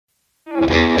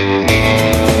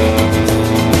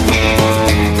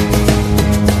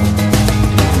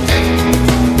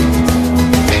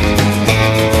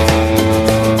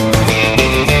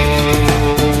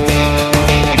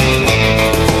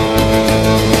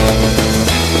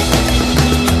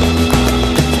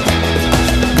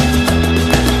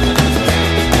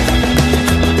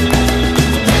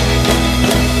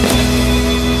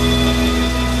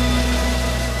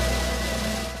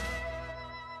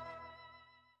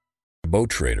Boat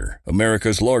Trader,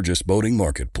 America's largest boating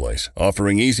marketplace,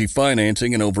 offering easy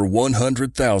financing and over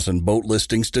 100,000 boat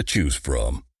listings to choose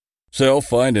from. Sell,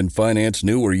 find, and finance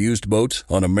new or used boats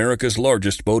on America's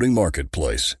largest boating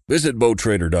marketplace. Visit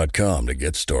BoatTrader.com to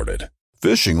get started.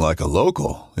 Fishing like a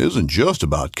local isn't just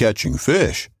about catching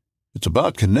fish. It's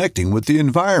about connecting with the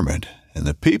environment and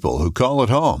the people who call it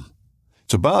home.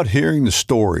 It's about hearing the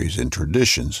stories and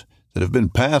traditions that have been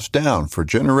passed down for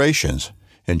generations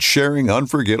and sharing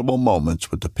unforgettable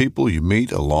moments with the people you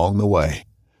meet along the way.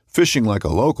 Fishing like a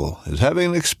local is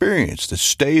having an experience that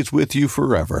stays with you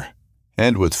forever.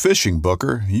 And with Fishing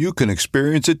Booker, you can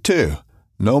experience it too,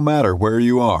 no matter where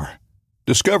you are.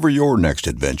 Discover your next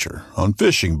adventure on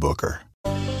Fishing Booker.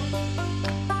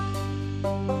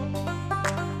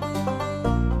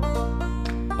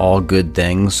 All good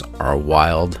things are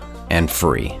wild and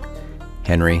free.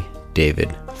 Henry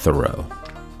David Thoreau.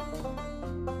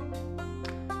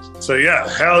 So yeah,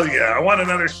 hell yeah, I want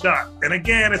another shot. And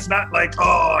again, it's not like,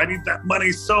 oh, I need that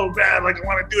money so bad, like I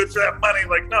want to do it for that money.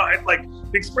 Like, no,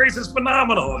 the experience is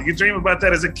phenomenal. You dream about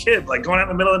that as a kid, like going out in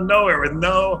the middle of nowhere with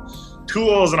no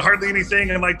tools and hardly anything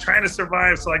and like trying to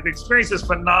survive. So like the experience is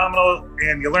phenomenal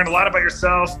and you learn a lot about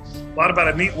yourself, a lot about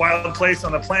a neat wild place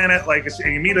on the planet. Like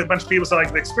you meet a bunch of people. So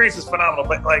like the experience is phenomenal,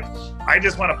 but like, I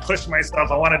just want to push myself.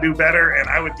 I want to do better. And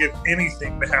I would give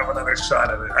anything to have another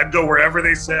shot at it. I'd go wherever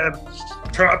they said,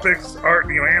 tropics,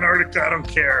 Antarctica, I don't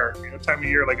care. Time of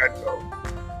year, like I'd go.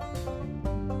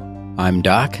 I'm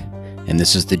Doc, and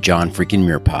this is the John freaking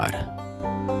Muir Pod.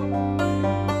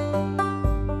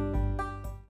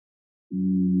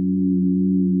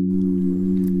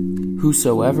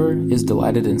 Whosoever is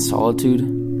delighted in solitude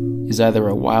is either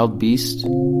a wild beast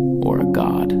or a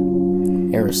god.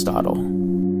 Aristotle.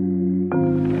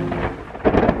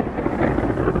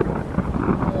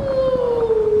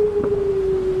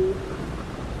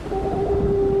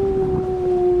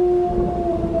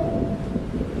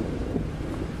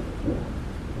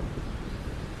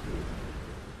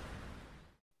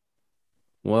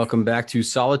 Welcome back to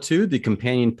Solitude, the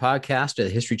companion podcast to the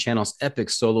History Channel's epic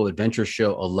solo adventure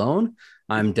show Alone.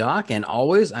 I'm Doc, and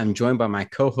always I'm joined by my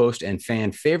co-host and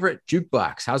fan favorite,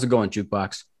 Jukebox. How's it going,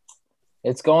 Jukebox?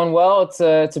 It's going well. It's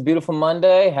a beautiful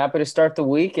Monday. Happy to start the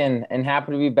week and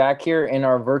happy to be back here in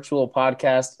our virtual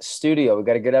podcast studio. We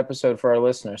got a good episode for our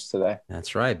listeners today.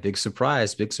 That's right. Big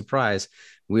surprise. Big surprise.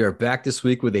 We are back this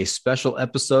week with a special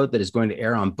episode that is going to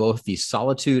air on both the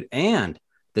Solitude and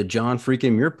the John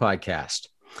freaking Muir podcast.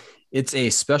 It's a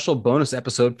special bonus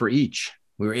episode for each.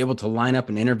 We were able to line up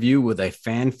an interview with a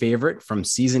fan favorite from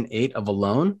season 8 of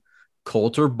Alone,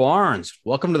 Colter Barnes.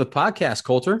 Welcome to the podcast,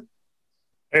 Colter.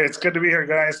 Hey, it's good to be here,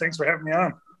 guys. Thanks for having me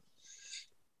on.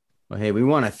 Well, hey, we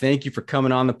want to thank you for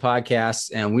coming on the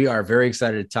podcast, and we are very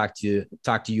excited to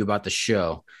talk to you about the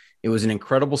show. It was an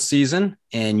incredible season,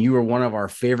 and you were one of our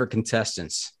favorite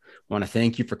contestants. I want to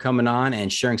thank you for coming on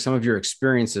and sharing some of your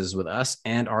experiences with us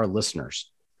and our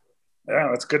listeners.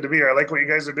 Yeah, it's good to be here. I like what you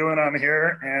guys are doing on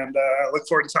here, and I look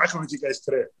forward to talking with you guys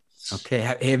today. Okay.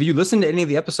 Have you listened to any of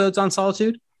the episodes on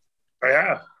Solitude? I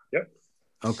have. Yep.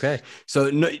 Okay.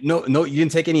 So no, you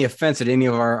didn't take any offense at any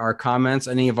of our comments,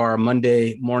 any of our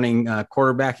Monday morning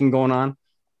quarterbacking going on?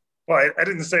 Well, I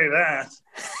didn't say that.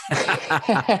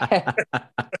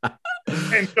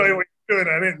 I enjoy what you're doing.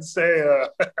 I didn't say,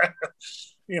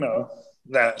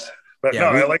 that. But yeah,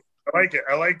 I like it.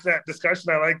 I like that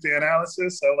discussion. I like the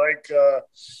analysis. I like,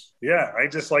 I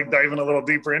just like diving a little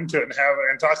deeper into it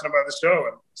and talking about the show.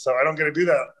 And so I don't get to do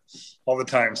that all the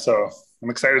time. So I'm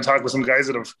excited to talk with some guys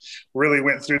that have really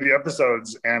went through the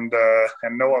episodes and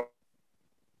know.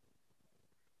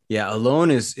 Yeah,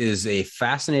 Alone is a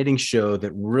fascinating show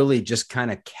that really just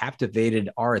kind of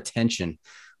captivated our attention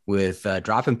with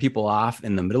dropping people off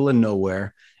in the middle of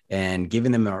nowhere and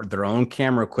giving them their own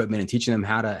camera equipment and teaching them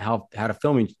how to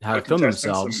film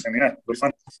themselves.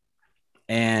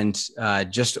 And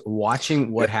just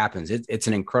watching what happens. It's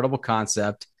an incredible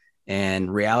concept,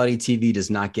 and reality TV does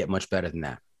not get much better than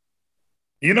that.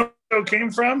 You know where it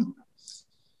came from?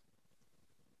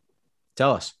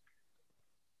 Tell us.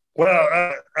 Well,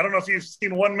 I don't know if you've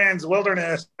seen One Man's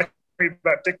Wilderness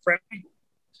about Dick Friendly.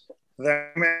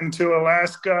 That went to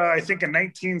Alaska, I think in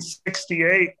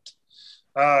 1968.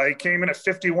 He came in at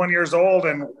 51 years old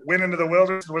and went into the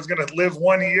wilderness and was going to live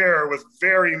 1 year with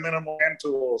very minimal hand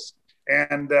tools.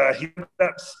 And he ended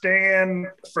up staying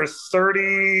for 38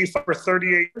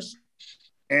 years.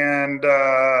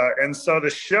 And so the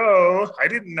show, I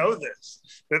didn't know this.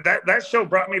 That show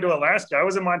brought me to Alaska. I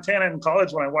was in Montana in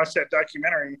college when I watched that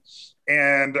documentary,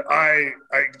 and I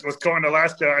was going to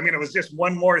Alaska. I mean, it was just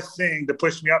one more thing to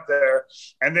push me up there.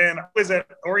 And then I was at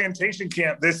orientation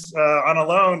camp on a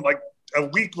loan, like a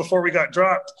week before we got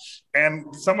dropped,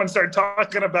 and someone started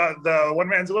talking about the One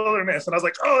Man's Wilderness, and I was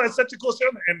like, "Oh, that's such a cool show!"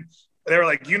 And they were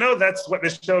like, that's what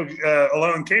this show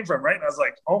alone came from, right? And I was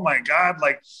like, "Oh my God!"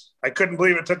 Like, I couldn't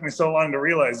believe it took me so long to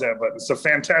realize that, but it's a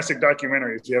fantastic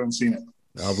documentary if you haven't seen it.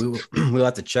 We'll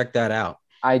have to check that out.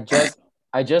 I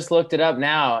just looked it up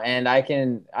now, and I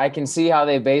can see how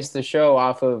they based the show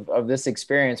off of this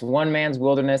experience. One Man's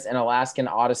Wilderness and Alaskan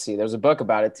Odyssey. There's a book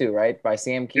about it too, right? By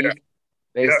Sam Keith. Yeah.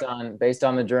 Based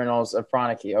on the journals of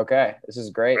Fronicky. Okay, this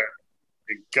is great.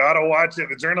 You gotta watch it.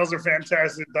 The journals are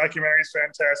fantastic. The documentary is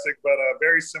fantastic, but a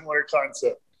very similar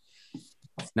concept.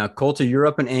 Now, Colter, you're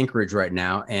up in Anchorage right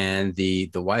now, and the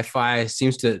Wi-Fi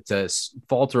seems to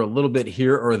falter a little bit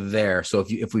here or there. So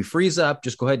if we freeze up,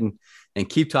 just go ahead and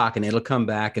keep talking. It'll come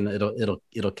back and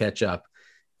it'll catch up.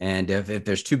 And if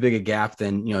there's too big a gap,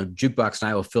 then Jukebox and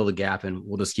I will fill the gap, and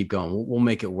we'll just keep going. We'll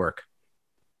make it work.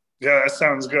 Yeah, that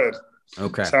sounds good.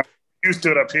 Okay. So I'm used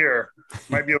to it up here.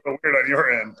 Might be a little weird on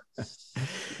your end.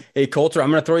 Hey, Colter, I'm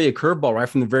going to throw you a curveball right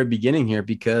from the very beginning here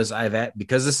because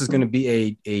this is going to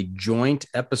be a joint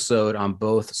episode on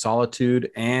both Solitude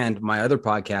and my other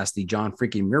podcast, the John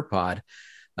Freaking Muir Pod.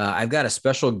 I've got a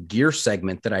special gear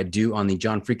segment that I do on the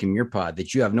John Freaking Muir Pod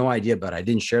that you have no idea about. I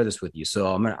didn't share this with you,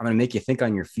 so I'm going to make you think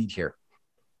on your feet here.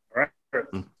 All right.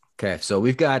 Okay, so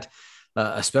we've got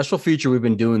a special feature we've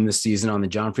been doing this season on the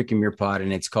John Freaking Muir Pod,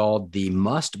 and it's called the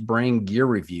Must Bring Gear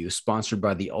Review, sponsored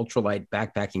by the ultralight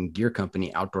backpacking gear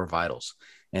company Outdoor Vitals.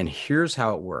 And here's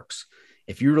how it works.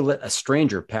 If you were to let a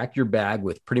stranger pack your bag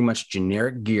with pretty much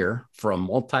generic gear for a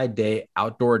multi-day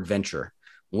outdoor adventure,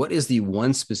 what is the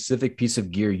one specific piece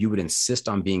of gear you would insist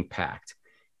on being packed?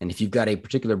 And if you've got a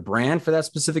particular brand for that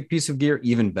specific piece of gear,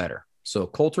 even better. So,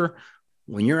 Colter,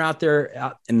 when you're out there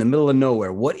out in the middle of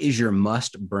nowhere, what is your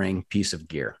must-bring piece of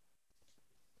gear?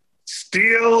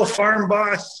 Steel Farm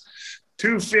Boss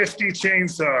 250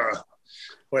 chainsaw.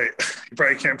 Wait, you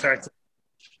probably can't pack that.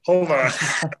 Hold on.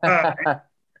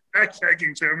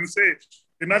 Backpacking trip. I'm saying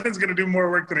nothing's going to do more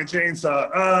work than a chainsaw.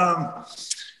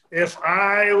 If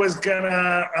I was going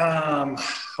to,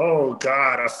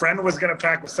 a friend was going to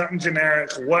pack with something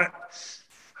generic, what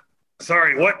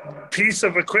piece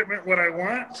of equipment would I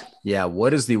want? Yeah,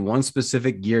 what is the one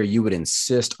specific gear you would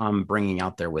insist on bringing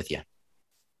out there with you?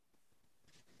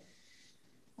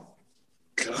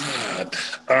 God.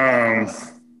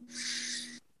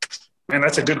 Man,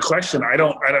 that's a good question. I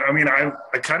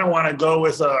kind of want to go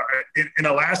with in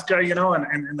Alaska,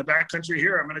 and in the backcountry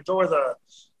here, I'm going to go with a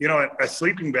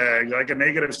sleeping bag, like a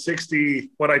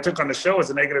 -60. What I took on the show was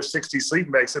a -60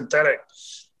 sleeping bag, synthetic.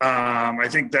 I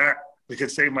think that it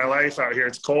could save my life out here.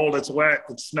 It's cold, it's wet,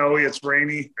 it's snowy, it's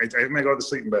rainy. I'm going to go with the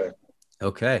sleeping bag.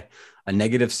 Okay. A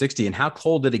 -60. And how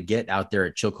cold did it get out there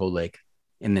at Chilko Lake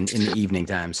in the evening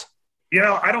times?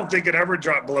 I don't think it ever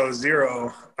dropped below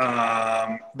 0.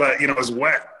 But, it was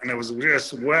wet, and it was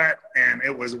just wet, and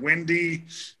it was windy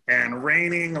and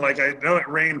raining. Like, I know it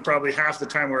rained probably half the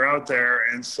time we were out there.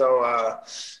 And so,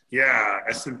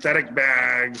 a synthetic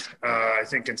bag, I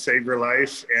think can save your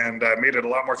life and made it a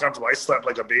lot more comfortable. I slept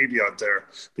like a baby out there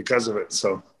because of it.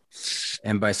 So,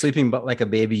 and by sleeping but like a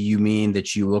baby, you mean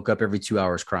that you woke up every 2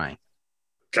 hours crying?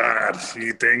 God,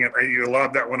 you dang it. You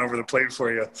lobbed that one over the plate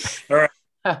for you. All right.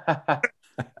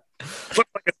 Slept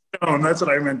like a stone. That's what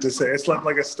I meant to say. I slept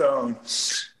like a stone.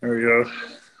 There we go.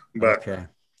 But okay.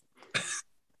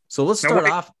 So let's start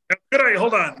off.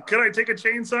 Hold on. Could I take a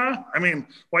chainsaw? I mean,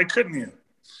 why couldn't you?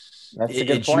 That's a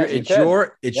good point. It's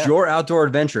your outdoor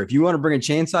adventure. If you want to bring a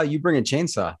chainsaw, you bring a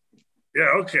chainsaw.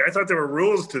 Yeah, okay. I thought there were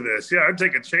rules to this. Yeah, I'd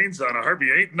take a chainsaw in a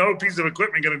heartbeat. Ain't no piece of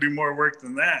equipment going to do more work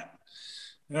than that.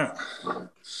 Yeah.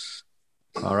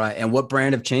 All right. And what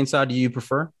brand of chainsaw do you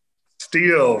prefer?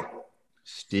 Steel.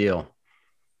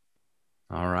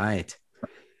 All right.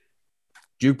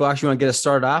 Jukebox, you want to get us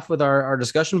started off with our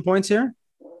discussion points here?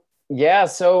 Yeah,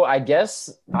 so I guess,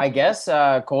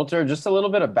 Colter, just a little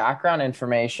bit of background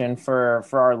information for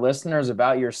our listeners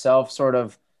about yourself. Sort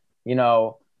of,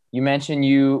 you mentioned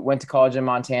you went to college in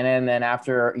Montana, and then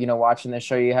after watching the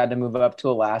show, you had to move up to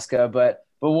Alaska. But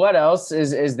what else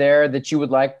is there that you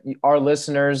would like our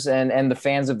listeners and the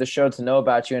fans of the show to know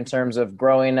about you in terms of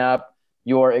growing up,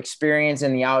 your experience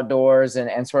in the outdoors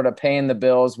and sort of paying the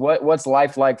bills. What's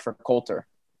life like for Colter?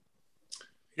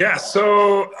 Yeah,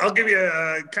 so I'll give you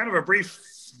a kind of a brief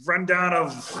rundown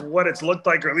of what it's looked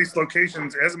like, or at least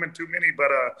locations. It hasn't been too many,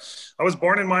 but I was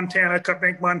born in Montana, Cut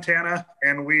Bank, Montana,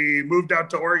 and we moved out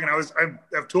to Oregon. I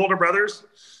have two older brothers,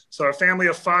 so a family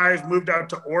of 5 moved out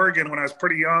to Oregon when I was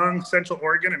pretty young, Central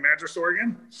Oregon and Madras,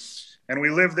 Oregon. And we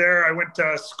lived there. I went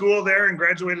to school there and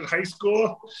graduated high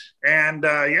school. And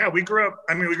we grew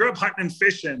up hunting and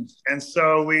fishing. And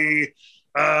so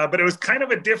but it was kind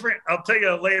of a different, I'll tell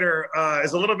you later,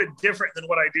 is a little bit different than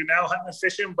what I do now, hunting and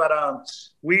fishing. But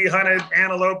we hunted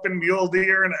antelope and mule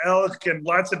deer and elk and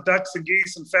lots of ducks and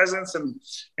geese and pheasants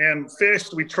and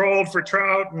fished. We trolled for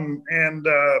trout and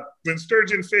went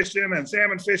sturgeon fishing and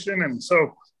salmon fishing. And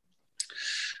so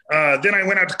then I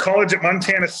went out to college at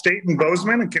Montana State in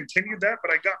Bozeman and continued that,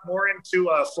 but I got more into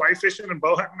fly fishing and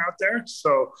bow hunting out there.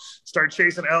 So started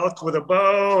chasing elk with a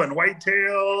bow and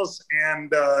whitetails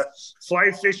and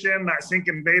fly fishing, not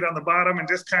sinking bait on the bottom, and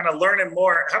just kind of learning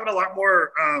more, having a lot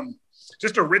more,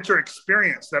 just a richer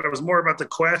experience, that it was more about the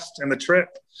quest and the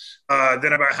trip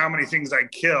than about how many things I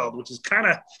killed, which is kind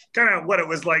of what it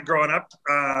was like growing up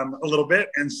a little bit.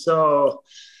 And so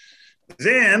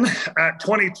then at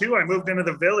 22, I moved into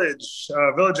the village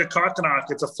of Kokonak.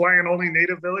 It's a fly-in only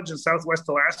native village in Southwest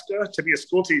Alaska, to be a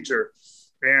school teacher.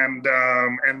 And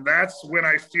that's when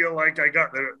I feel like I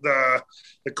got the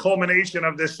culmination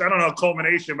of this. I don't know,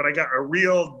 culmination, but I got a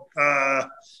real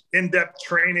in-depth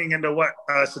training into what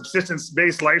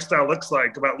subsistence-based lifestyle looks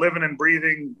like, about living and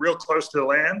breathing real close to the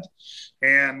land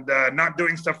and not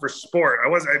doing stuff for sport.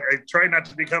 I tried not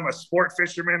to become a sport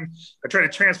fisherman. I tried to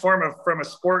transform from a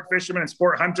sport fisherman and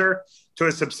sport hunter to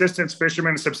a subsistence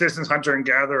fisherman, subsistence hunter and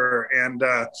gatherer. And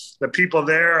the people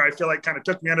there, I feel like, kind of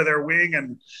took me under their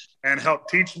wing and helped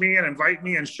teach me and invite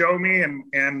me and show me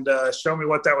and show me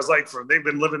what that was like. They've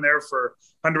been living there for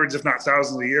hundreds, if not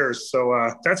thousands of years.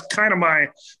 So that's kind of my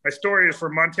story, is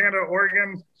from Montana,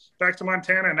 Oregon, back to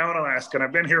Montana, and now in Alaska. And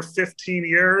I've been here 15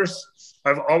 years.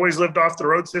 I've always lived off the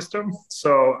road system.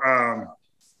 So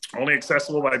only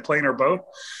accessible by plane or boat.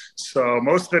 So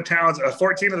most of the towns,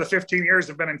 14 of the 15 years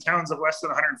have been in towns of less than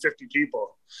 150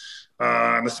 people.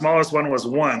 And the smallest one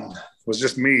was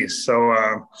just me. So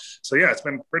yeah, it's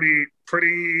been pretty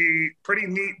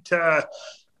neat to,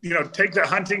 take the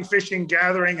hunting, fishing,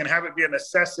 gathering, and have it be a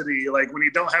necessity. Like when you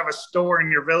don't have a store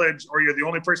in your village, or you're the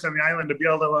only person on the island, to be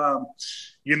able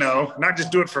to, not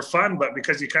just do it for fun, but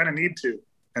because you kind of need to.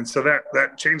 And so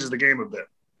that changes the game a bit.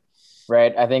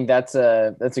 Right. I think that's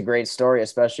a great story,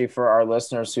 especially for our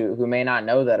listeners who may not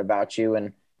know that about you,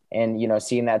 and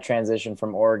seeing that transition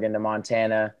from Oregon to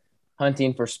Montana,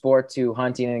 hunting for sport to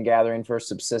hunting and gathering for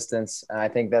subsistence. I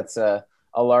think that's a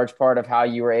large part of how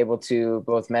you were able to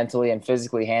both mentally and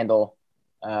physically handle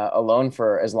alone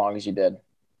for as long as you did.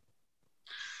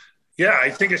 Yeah,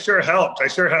 I think it sure helped.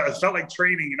 It felt like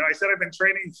training. I said I've been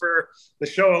training for the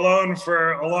show alone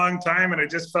for a long time, and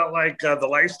it just felt like the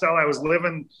lifestyle I was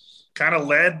living kind of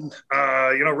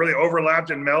really overlapped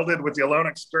and melded with the alone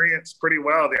experience pretty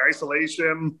well. The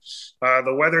isolation,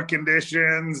 the weather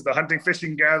conditions, the hunting,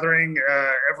 fishing, gathering,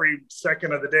 every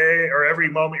second of the day or every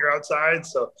moment you're outside.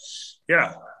 So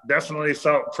yeah, definitely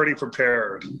felt pretty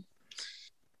prepared.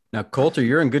 Now, Colter,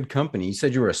 you're in good company. You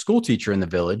said you were a school teacher in the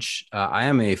village. I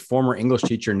am a former English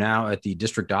teacher now at the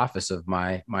district office of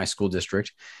my school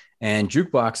district, and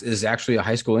Jukebox is actually a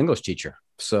high school English teacher.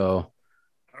 So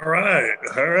All right.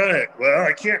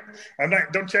 Well,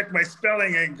 don't check my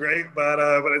spelling ain't great, but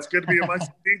it's good to be amongst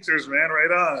the teachers, man.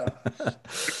 Right on.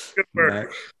 Good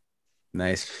work.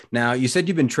 Nice. Now, you said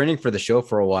you've been training for the show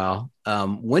for a while.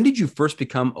 When did you first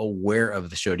become aware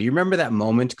of the show? Do you remember that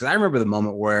moment? Because I remember the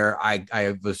moment where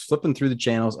I was flipping through the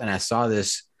channels and I saw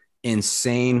this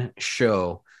insane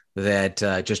show that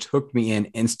just hooked me in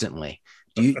instantly.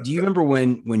 Do you remember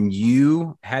when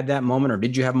you had that moment, or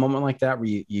did you have a moment like that where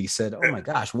you said, oh my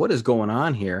gosh, what is going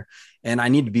on here? And I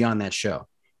need to be on that show.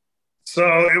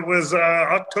 So it was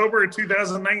October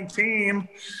 2019,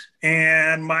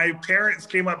 and my parents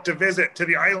came up to visit to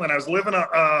the island. I was living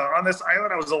on this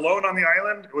island. I was alone on the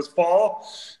island. It was fall.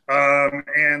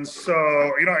 And so,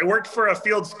 I worked for a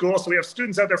field school. So we have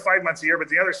students out there 5 months a year, but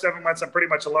the other 7 months I'm pretty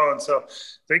much alone. So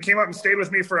they came up and stayed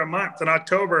with me for a month in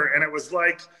October. And it was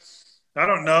like, I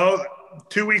don't know,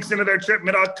 2 weeks into their trip,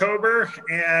 mid-October,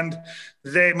 and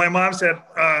my mom said,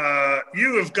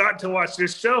 you have got to watch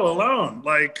this show alone.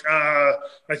 Like, I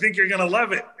think you're going to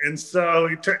love it. And so,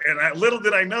 little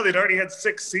did I know they'd already had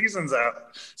 6 seasons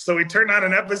out. So we turned on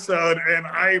an episode, and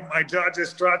my jaw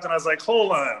just dropped, and I was like,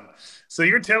 hold on. So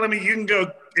you're telling me you can go,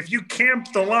 if you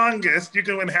camp the longest, you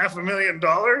can win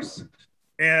 $500,000?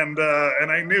 And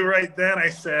I knew right then, I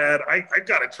said, I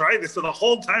got to try this. So the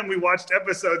whole time we watched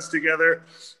episodes together,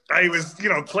 I was,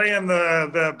 playing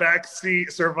the backseat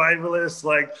survivalist,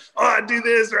 like, oh, I'd do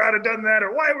this, or I'd have done that,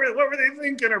 or what were they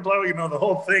thinking, or blah, the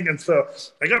whole thing. And so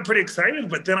I got pretty excited,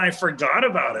 but then I forgot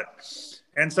about it.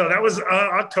 And so that was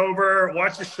October,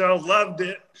 watched the show, loved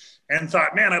it, and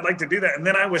thought, man, I'd like to do that. And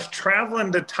then I was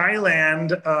traveling to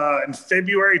Thailand in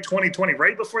February 2020,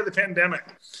 right before the pandemic.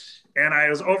 And I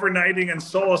was overnighting in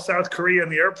Seoul, South Korea in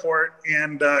the airport,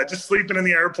 and just sleeping in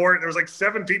the airport. There was like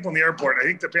 7 people in the airport. I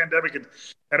think the pandemic had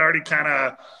already kind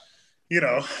of,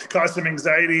 caused some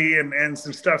anxiety and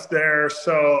some stuff there.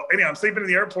 So anyhow, I'm sleeping in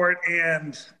the airport,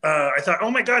 and I thought,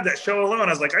 oh my God, that show alone.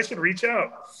 I was like, I should reach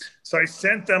out. So I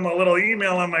sent them a little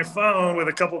email on my phone with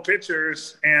a couple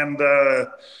pictures, and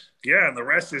and the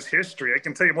rest is history. I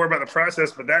can tell you more about the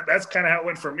process, but that's kind of how it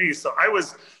went for me. So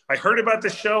I heard about the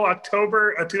show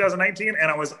October of 2019,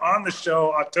 and I was on the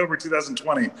show October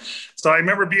 2020. So I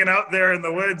remember being out there in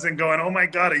the woods and going, oh my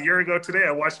God, a year ago today,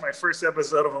 I watched my first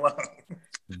episode of Alone.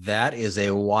 That is a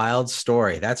wild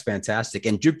story. That's fantastic.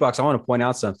 And Jukebox, I want to point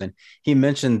out something. He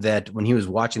mentioned that when he was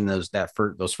watching those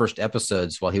first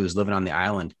episodes while he was living on the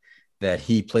island, that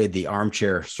he played the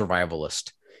armchair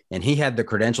survivalist. And he had the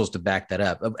credentials to back that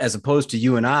up, as opposed to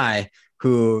you and I,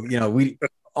 who,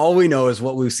 all we know is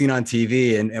what we've seen on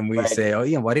TV, and we say,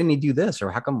 oh, why didn't he do this? Or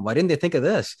why didn't they think of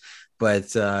this? But,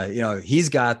 he's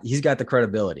got the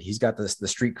credibility. He's got the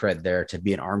street cred there to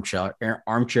be an armchair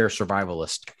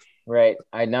survivalist. Right.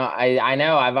 I know.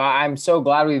 I'm so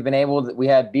glad we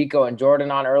had Biko and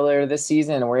Jordan on earlier this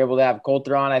season, and we're able to have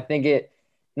Colter on. I think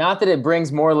not that it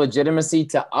brings more legitimacy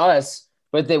to us,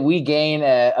 but that we gain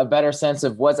a better sense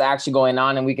of what's actually going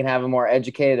on, and we can have a more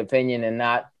educated opinion and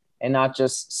not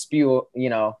just spew,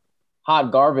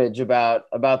 hot garbage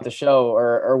about the show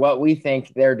or what we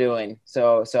think they're doing.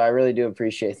 So I really do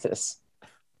appreciate this.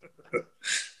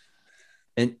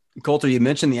 And Colter, you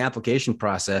mentioned the application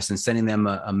process and sending them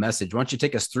a message. Why don't you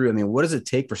take us through? I mean, what does it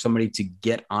take for somebody to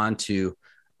get onto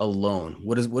Alone?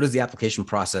 What is the application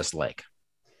process like?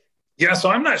 Yeah, so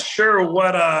I'm not sure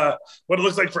what it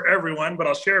looks like for everyone, but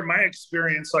I'll share my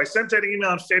experience. So I sent that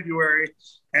email in February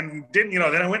and didn't,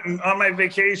 then I went on my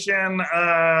vacation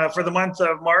for the month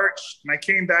of March, and I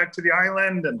came back to the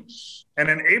island, and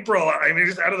in April,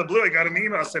 just out of the blue, I got an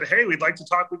email that said, hey, we'd like to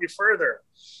talk with you further.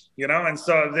 And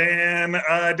so then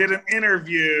I did an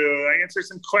interview. I answered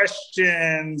some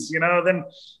questions, then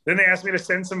they asked me to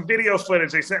send some video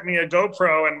footage. They sent me a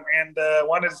GoPro and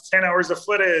wanted 10 hours of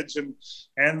footage. And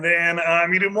then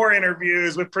you do more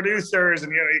interviews with producers,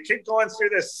 and, you keep going through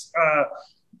this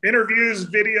interviews,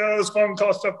 videos, phone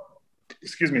call stuff,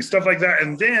 stuff like that.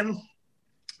 And then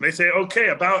they say, okay,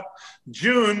 about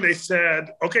June, they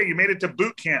said, okay, you made it to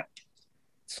boot camp.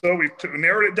 So we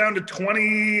narrowed it down to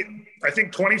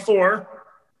 24,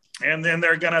 and then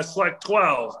they're going to select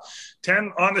 12,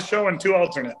 10 on the show and 2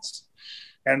 alternates.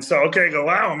 And so, okay, I go,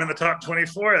 wow, I'm in the top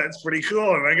 24. That's pretty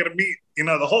cool. And I got to meet,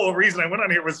 the whole reason I went on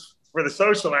here was for the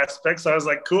social aspect. So I was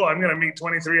like, cool, I'm going to meet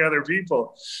 23 other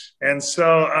people. And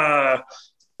so I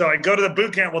go to the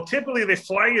boot camp. Well, typically they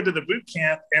fly you to the boot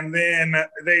camp, and then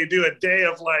they do a day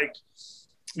of a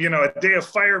day of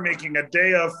fire making, a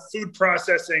day of food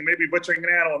processing, maybe butchering an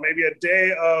animal, maybe a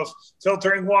day of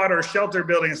filtering water, shelter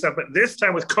building and stuff. But this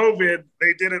time with COVID,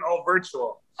 they did it all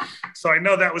virtual. So I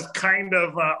know that was kind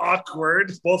of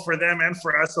awkward, both for them and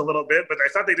for us a little bit, but I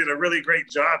thought they did a really great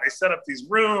job. They set up these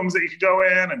rooms that you could go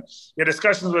in, and you had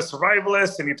discussions with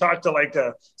survivalists, and you talked to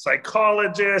a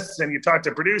psychologist, and you talked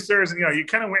to producers, and, you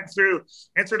kind of went through,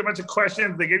 answered a bunch of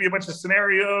questions. They gave you a bunch of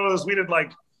scenarios. We did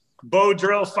bow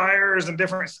drill fires and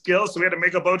different skills. So we had to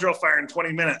make a bow drill fire in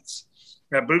 20 minutes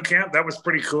at boot camp. That was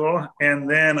pretty cool. And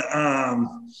then,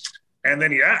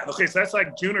 okay, so that's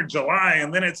June or July.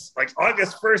 And then it's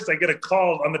August 1st, I get a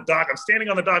call on the dock. I'm standing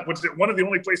on the dock, which is one of the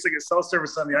only places I get cell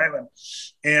service on the island.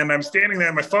 And I'm standing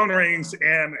there, my phone rings,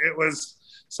 and it was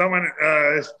someone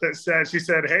she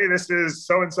said, hey, this is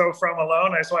so-and-so from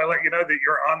Alone. I just want to let you know that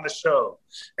you're on the show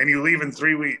and you leave in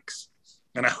 3 weeks.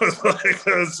 And I was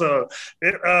so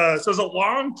it was a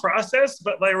long process,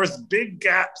 but there was big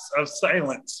gaps of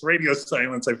silence, radio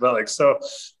silence, I felt like. So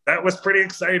that was pretty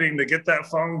exciting to get that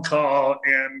phone call,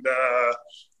 and,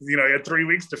 you had 3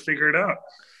 weeks to figure it out.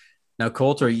 Now,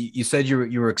 Colter, you said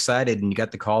you were excited, and you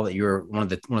got the call that you were one of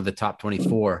the top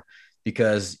 24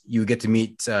 because you get to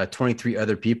meet 23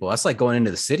 other people. That's like going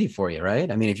into the city for you,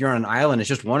 right? I mean, if you're on an island, it's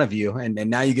just one of you, and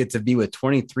now you get to be with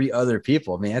 23 other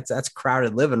people. I mean, that's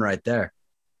crowded living right there.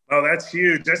 Oh, that's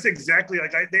huge. That's exactly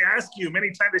like they ask you many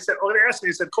times. They asked me,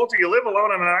 they said, Colter, you live alone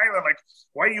on an island. Like,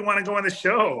 why do you want to go on the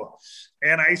show?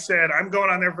 And I said, I'm going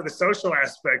on there for the social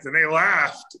aspect. And they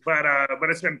laughed, but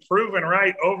it's been proven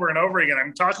right over and over again.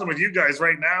 I'm talking with you guys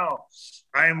right now.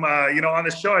 I'm, on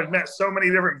the show, I've met so many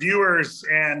different viewers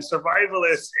and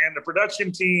survivalists and the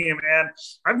production team. And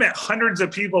I've met hundreds of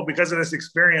people because of this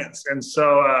experience. And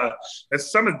so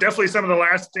it's definitely some of the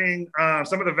lasting,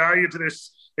 some of the value to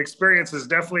this experience has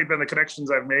definitely been the connections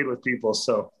I've made with people.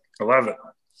 So I love it.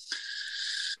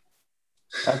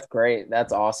 That's great.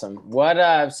 That's awesome.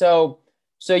 What, so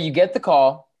you get the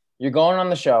call, you're going on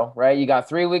the show, right? You got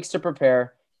 3 weeks to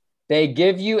prepare. They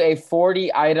give you a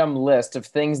 40-item list of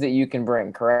things that you can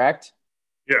bring, correct?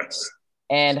 Yes.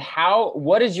 And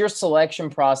what is your selection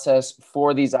process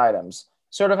for these items?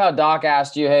 Sort of how Doc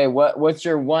asked you, hey, what's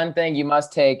your one thing you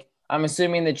must take? I'm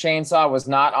assuming the chainsaw was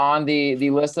not on the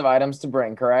list of items to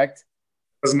bring, correct?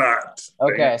 It was not.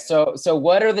 Okay, so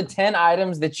what are the 10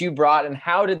 items that you brought, and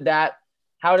how did that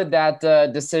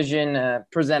decision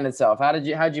present itself? How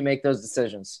did you make those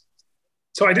decisions?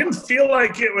 So I didn't feel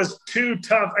like it was too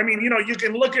tough. I mean, you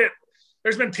can look at,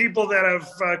 there's been people that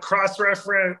have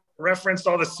cross-referenced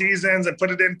all the seasons and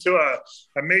put it into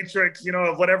a matrix,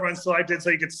 of what everyone's selected.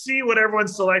 So you can see what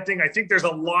everyone's selecting. I think there's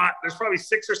probably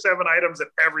 6 or 7 items that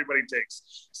everybody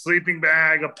takes. Sleeping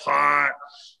bag, a pot,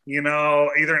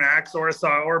 either an axe or a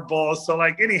saw or both. So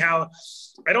anyhow,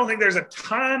 I don't think there's a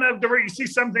ton of different, you see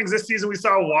some things this season, we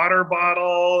saw a water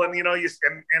bottle and,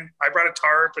 and I brought a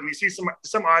tarp and you see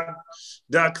some odd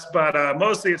ducks, but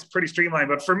mostly it's pretty streamlined.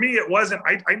 But for me, it wasn't,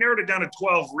 I narrowed it down to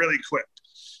 12 really quick.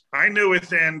 I knew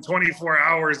within 24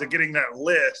 hours of getting that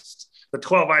list, the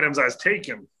 12 items I was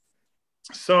taking.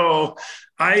 So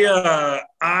when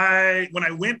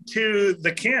I went to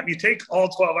the camp, you take all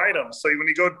 12 items. So when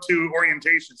you go to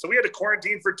orientation, so we had to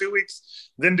quarantine for 2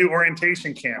 weeks, then do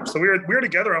orientation camp. So we were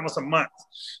together almost a month,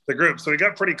 the group. So we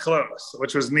got pretty close,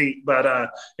 which was neat.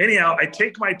 But anyhow, I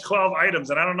take my 12 items,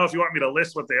 and I don't know if you want me to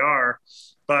list what they are,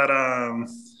 but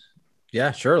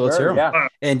yeah, sure. Let's hear them. Yeah.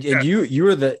 And you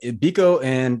were Biko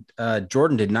and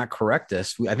Jordan did not correct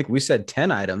us. I think we said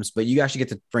 10 items, but you actually get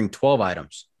to bring 12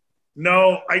 items.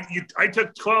 No, I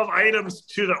took 12 items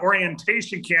to the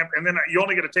orientation camp, and then you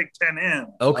only get to take 10 in.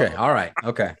 Okay. All right.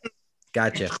 Okay.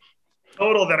 Gotcha.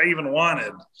 Total that I even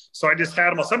wanted. So I just had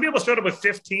them all. Some people showed up with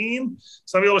 15.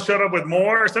 Some people showed up with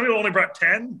more. Some people only brought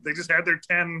 10. They just had their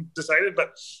 10 decided.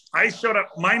 But I showed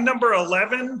up. My number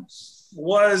 11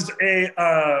 was a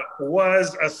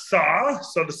saw.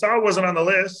 So the saw wasn't on the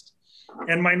list.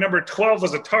 And my number 12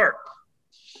 was a tarp.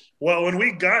 Well, when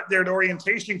we got there to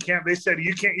orientation camp, they said,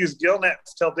 you can't use gill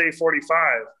nets till day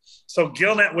 45. So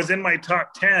gill net was in my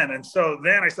top 10. And so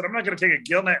then I said, I'm not going to take a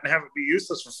gill net and have it be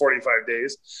useless for 45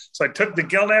 days. So I took the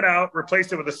gill net out,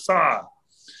 replaced it with a saw.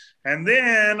 And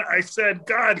then I said,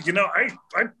 God,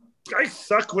 I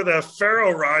suck with a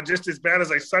ferro rod just as bad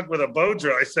as I suck with a bow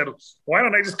drill. I said, why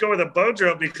don't I just go with a bow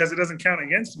drill because it doesn't count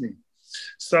against me?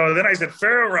 So then I said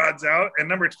ferro rods out, and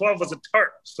number 12 was a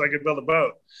tarp, so I could build a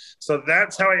boat. So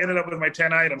that's how I ended up with my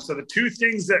 10 items. So the 2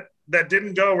 things that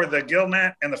didn't go were the gill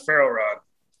net and the ferro rod.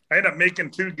 I ended up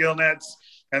making 2 gill nets,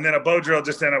 and then a bow drill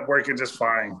just ended up working just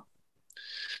fine.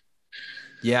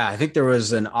 Yeah, I think there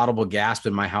was an audible gasp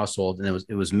in my household, and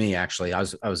it was me actually. I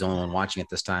was the only one watching it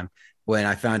this time. When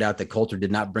I found out that Colter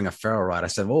did not bring a ferro rod, I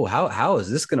said, "Oh, how is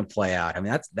this going to play out?" I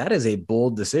mean, that is a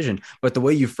bold decision. But the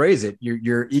way you phrase it,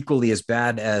 you're equally as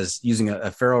bad as using a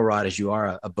ferro rod as you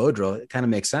are a bow drill. It kind of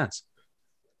makes sense.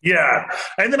 Yeah,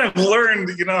 and then I've learned,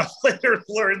 later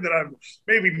learned that I'm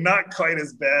maybe not quite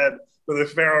as bad with a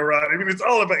ferro rod. I mean, it's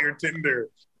all about your tinder,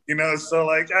 So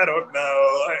I don't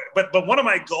know. But one of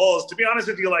my goals, to be honest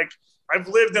with you, I've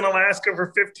lived in Alaska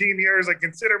for 15 years. I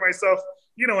consider myself,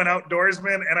 an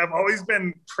outdoorsman, and I've always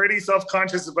been pretty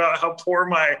self-conscious about how poor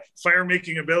my fire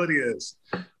making ability is.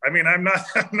 I mean, I'm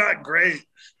not great.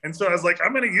 And so I was like,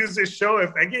 I'm going to use this show.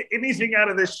 If I get anything out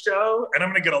of this show, and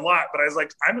I'm going to get a lot, but I was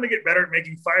like, I'm going to get better at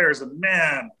making fires. And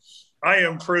man, I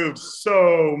improved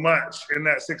so much in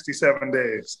that 67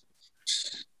 days.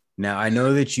 Now, I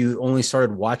know that you only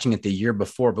started watching it the year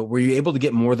before, but were you able to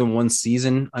get more than one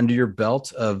season under your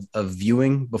belt of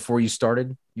viewing before you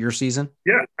started your season?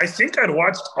 Yeah, I think I'd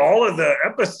watched all of the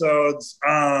episodes.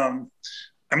 I'm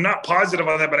not positive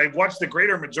on that, but I've watched the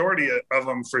greater majority of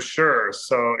them for sure.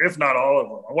 So if not all of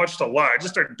them, I watched a lot. I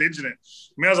just started binging it.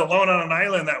 I mean, I was alone on an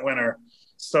island that winter.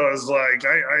 So it was like,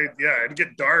 it'd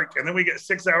get dark, and then we get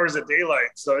 6 hours of daylight.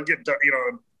 So it'd get,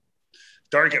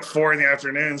 dark at 4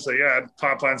 p.m. So yeah, I'd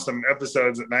pop on some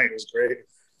episodes at night. It was great.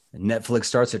 Netflix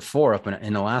starts at 4 up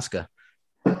in Alaska.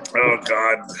 Oh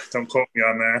God, don't quote me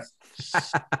on that.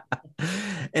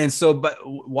 And so, but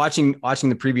watching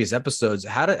the previous episodes,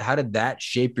 how did that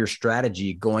shape your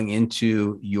strategy going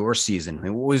into your season? I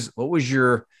mean, what was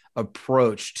your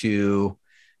approach to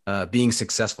being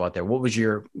successful out there? What was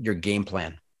your game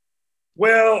plan?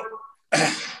 Well,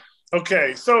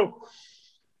 okay, so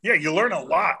yeah, you learn a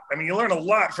lot. I mean, you learn a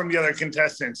lot from the other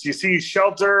contestants. You see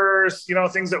shelters,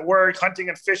 things that work, hunting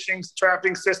and fishing,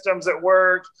 trapping systems that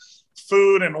work,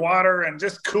 food and water, and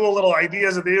just cool little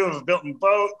ideas that they do of building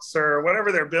boats or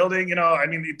whatever they're building. I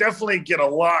mean, you definitely get a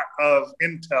lot of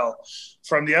intel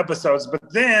from the episodes. But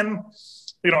then,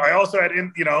 I also had,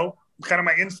 kind of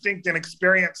my instinct and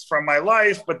experience from my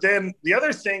life. But then the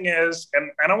other thing is,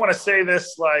 and I don't want to say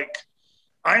this like,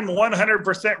 I'm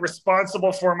 100%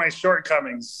 responsible for my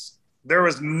shortcomings. It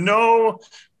was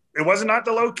not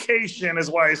the location is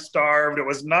why I starved. It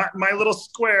was not my little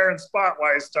square and spot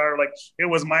why I starved. Like, it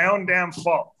was my own damn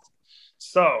fault.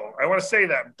 So I want to say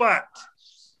that. But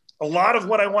a lot of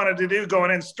what I wanted to do going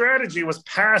in strategy was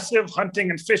passive hunting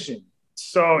and fishing.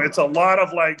 So it's a lot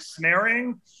of like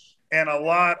snaring and a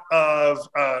lot of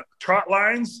trot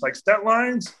lines, like set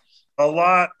lines. A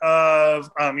lot of,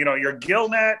 your gill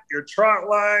net, your trot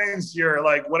lines, your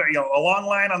like a long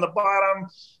line on the bottom.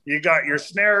 You got your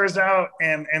snares out,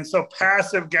 and so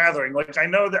passive gathering. Like, I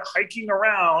know that hiking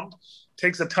around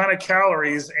takes a ton of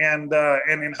calories, and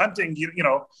in hunting,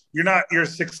 you're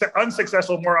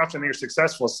unsuccessful more often than you're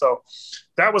successful. So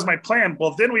that was my plan.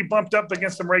 Well, then we bumped up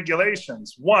against some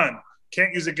regulations. One,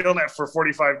 can't use a gill net for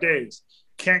 45 days.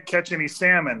 Can't catch any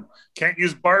salmon. Can't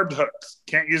use barbed hooks.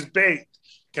 Can't use bait.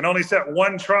 Can only set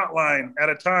one trot line at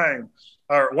a time,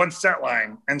 or one set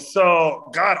line. And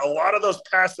so, God, a lot of those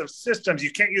passive systems,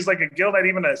 you can't use like a gill net,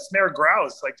 even a snare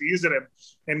grouse, like to use it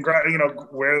in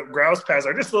where grouse paths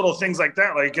are, just little things like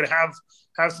that. Like, you could have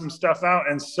some stuff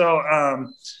out. And so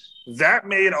that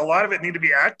made a lot of it need to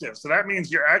be active. So that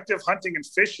means you're active hunting and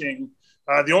fishing.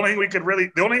 The only thing we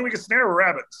could snare were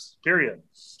rabbits, period.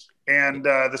 And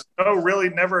the snow we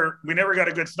never got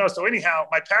a good snow. So anyhow,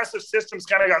 my passive systems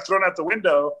kind of got thrown out the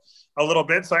window a little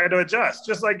bit. So I had to adjust,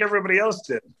 just like everybody else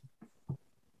did.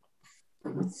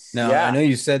 Now, yeah. I know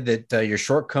you said that your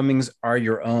shortcomings are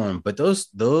your own, but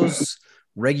those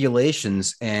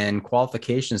regulations and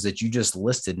qualifications that you just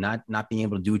listed, not being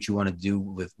able to do what you want to do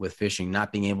with fishing,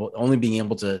 only being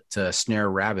able to snare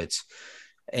rabbits.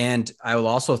 And I will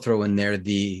also throw in there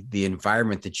the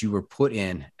environment that you were put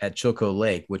in at Chilko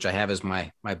Lake, which I have as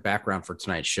my background for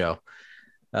tonight's show.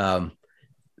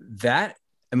 That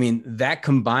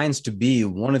combines to be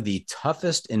one of the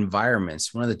toughest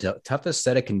environments, one of the toughest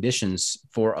set of conditions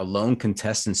for alone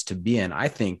contestants to be in, I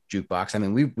think, Jukebox. I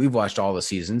mean, we've watched all the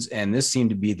seasons, and this seemed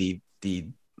to be the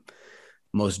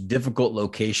most difficult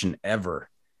location ever.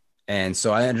 And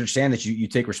so I understand that you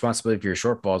take responsibility for your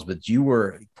shortfalls, but you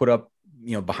were put up,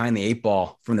 behind the eight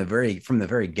ball from the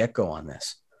very get-go on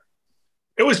this.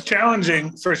 It was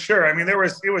challenging for sure. I mean, it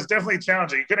was definitely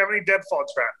challenging. You couldn't have any deadfall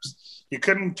traps. You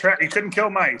couldn't kill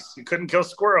mice. You couldn't kill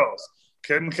squirrels.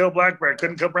 Couldn't kill black bear.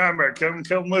 Couldn't kill brown bear. Couldn't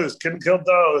kill moose. Couldn't kill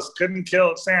does. Couldn't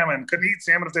kill salmon. Couldn't eat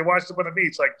salmon if they washed up on the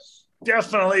beach. Like,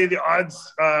 definitely the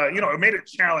odds, it made it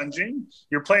challenging.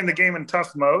 You're playing the game in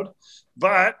tough mode,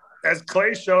 but as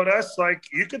Clay showed us, like,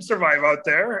 you could survive out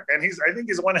there, and I think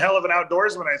he's one hell of an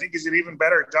outdoorsman. I think he's an even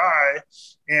better guy,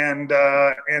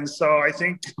 and so I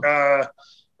think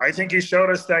he showed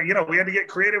us that we had to get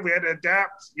creative, we had to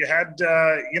adapt, you had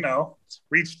to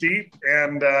reach deep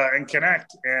and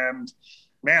connect. And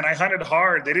man, I hunted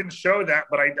hard. They didn't show that,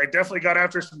 but I definitely got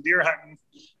after some deer hunting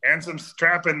and some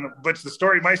trapping. Which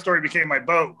my story became my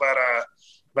boat,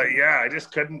 but yeah, I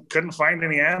just couldn't find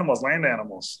any land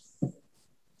animals.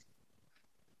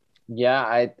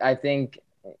 Yeah, I think,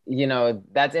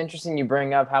 that's interesting you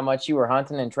bring up how much you were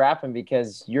hunting and trapping,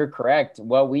 because you're correct.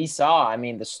 What we saw, I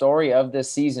mean, the story of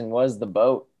this season was the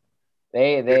boat.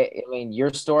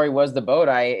 Your story was the boat.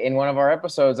 In one of our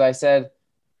episodes, I said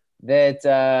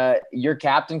that you're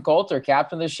Captain Colter,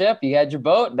 captain of the ship. You had your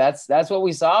boat. That's what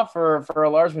we saw for a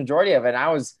large majority of it. And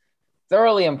I was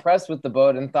thoroughly impressed with the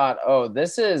boat and thought, oh,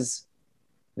 this is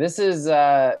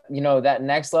that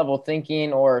next level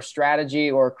thinking or strategy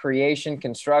or creation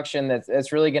construction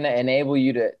that's really going to enable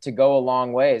you to go a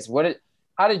long ways.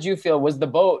 How did you feel? Was the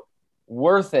boat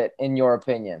worth it in your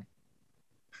opinion?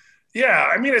 Yeah,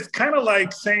 I mean, it's kind of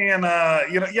like saying,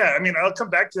 I'll come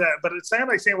back to that, but it's kind of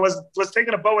like saying, was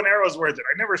taking a bow and arrows worth it?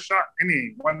 I never shot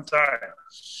any one time.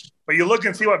 But you look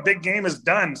and see what big game has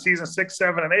done, season 6,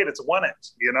 7, and 8, it's won it,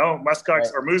 muskox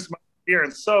right. Or moose here.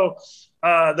 And so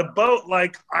the boat,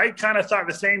 like, I kind of thought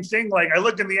the same thing. Like, I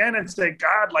look in the end and say,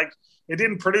 God, like, it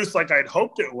didn't produce like I'd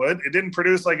hoped it would. It didn't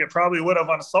produce like it probably would have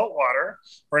on saltwater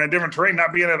or in a different terrain,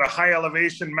 not being at a high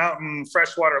elevation mountain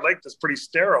freshwater lake that's pretty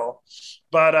sterile.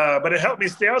 But it helped me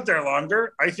stay out there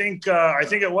longer. I think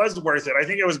it was worth it. I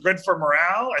think it was good for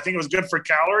morale. I think it was good for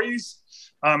calories.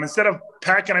 Instead of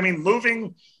packing, I mean,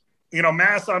 moving,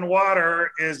 mass on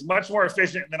water is much more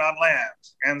efficient than on land.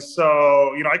 And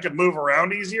so, I could move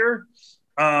around easier.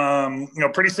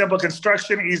 Pretty simple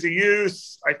construction, easy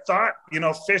use. I thought,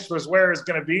 fish was where it's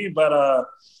going to be, but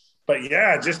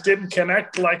yeah, it just didn't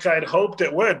connect like I'd hoped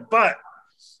it would. But,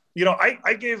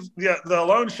 I gave the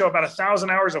Alone show about 1,000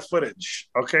 hours of footage,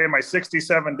 okay, in my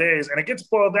 67 days, and it gets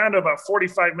boiled down to about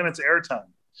 45 minutes of airtime.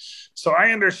 So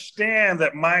I understand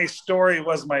that my story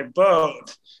was my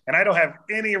boat, and I don't have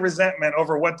any resentment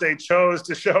over what they chose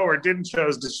to show or didn't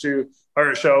chose to shoot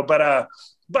or show.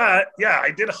 But yeah,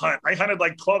 I did hunt. I hunted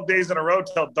like 12 days in a row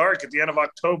till dark at the end of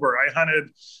October. I hunted,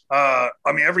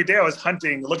 every day I was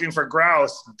hunting, looking for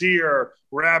grouse, deer,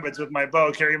 rabbits with my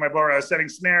bow, carrying my bow. I was setting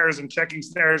snares and checking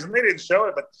snares, and they didn't show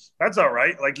it, but that's all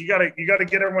right. Like you gotta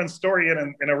get everyone's story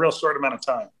in a real short amount of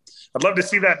time. I'd love to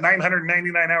see that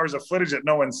 999 hours of footage that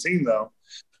no one's seen though.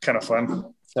 Kind of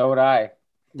fun. So would I.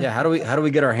 Yeah. How do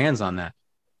we get our hands on that?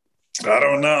 I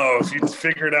don't know. If you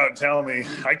figure it out and tell me.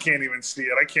 I can't even see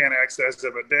it. I can't access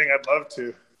it, but dang, I'd love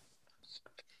to.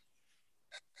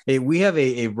 Hey, we have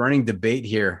a running debate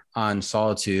here on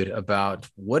Solitude about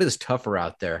what is tougher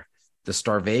out there, the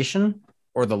starvation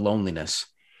or the loneliness.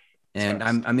 And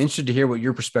I'm interested to hear what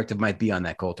your perspective might be on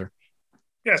that, Colter.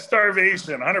 Yeah,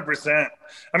 starvation, 100%.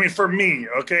 I mean, for me,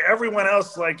 okay, everyone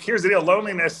else, like, here's the deal,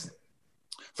 loneliness.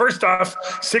 First off,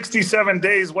 67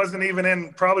 days wasn't even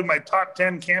in probably my top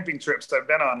 10 camping trips I've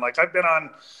been on. Like, I've been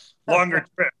on longer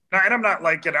trips. And I'm not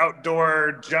like an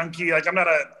outdoor junkie. Like, I'm not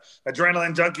a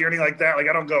adrenaline junkie or anything like that. Like,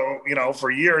 I don't go, for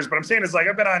years. But I'm saying it's like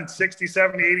I've been on 60,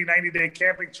 70, 80, 90-day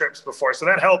camping trips before. So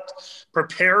that helped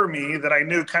prepare me that I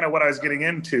knew kind of what I was getting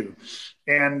into.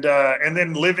 And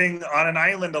then living on an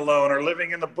island alone or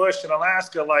living in the bush in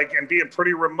Alaska, like, and being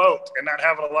pretty remote and not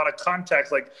having a lot of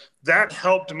contacts, like that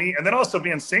helped me. And then also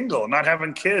being single, not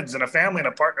having kids and a family and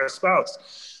a partner, a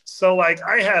spouse. So like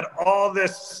I had all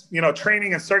this,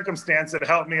 training and circumstance that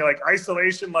helped me, like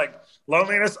isolation, like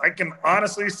loneliness. I can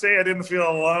honestly say I didn't feel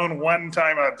alone one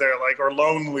time out there, like, or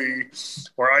lonely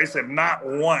or isolated, not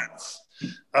once.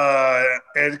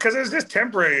 And because it's just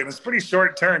temporary and it's pretty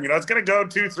short term, it's going to go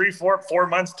 2, 3, 4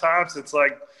 months tops. It's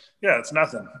like, yeah, it's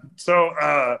nothing. So,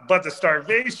 but the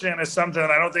starvation is something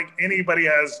that I don't think anybody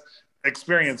has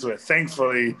experience with,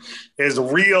 thankfully, is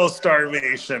real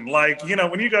starvation. Like,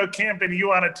 when you go camping, you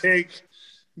want to take,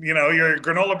 your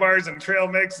granola bars and trail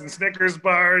mix and Snickers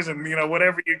bars and,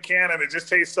 whatever you can. And it just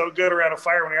tastes so good around a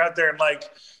fire when you're out there. And like,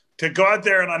 to go out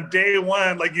there and on day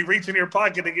one, like you reach in your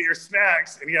pocket to get your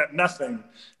snacks and you got nothing.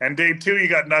 And day 2, you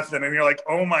got nothing. And you're like,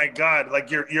 oh my God,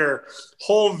 like your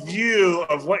whole view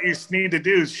of what you need to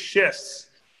do shifts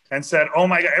and said, oh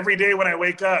my God, every day when I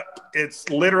wake up, it's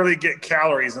literally get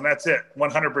calories and that's it,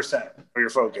 100% for your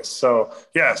focus. So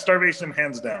yeah, starvation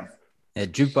hands down.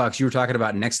 At Jukebox, you were talking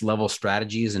about next level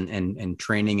strategies and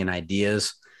training and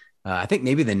ideas. I think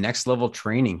maybe the next level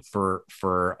training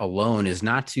for Alone is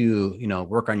not to,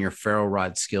 work on your ferro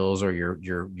rod skills or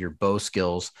your bow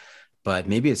skills, but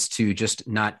maybe it's to just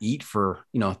not eat for,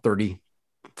 30,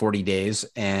 40 days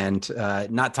and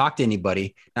not talk to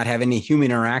anybody, not have any human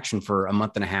interaction for a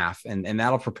month and a half. And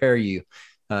that'll prepare you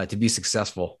to be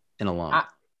successful in Alone.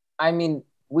 I mean,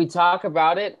 we talk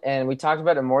about it, and we talked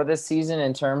about it more this season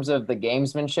in terms of the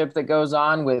gamesmanship that goes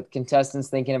on with contestants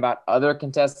thinking about other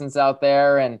contestants out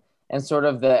there and sort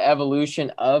of the evolution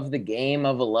of the game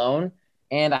of Alone.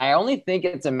 And I only think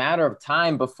it's a matter of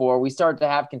time before we start to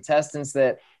have contestants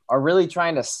that are really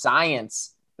trying to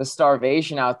science the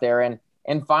starvation out there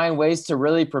and find ways to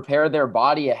really prepare their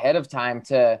body ahead of time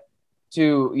to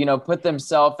put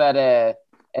themselves at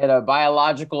a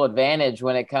biological advantage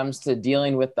when it comes to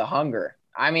dealing with the hunger.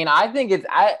 I mean, I think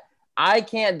I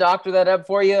can't doctor that up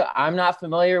for you. I'm not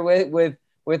familiar with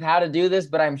how to do this,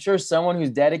 but I'm sure someone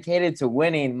who's dedicated to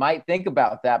winning might think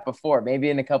about that before, maybe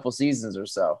in a couple seasons or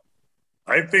so.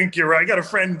 I think you're right. I got a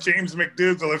friend, James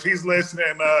McDougall. If he's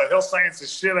listening, he'll science the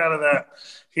shit out of that.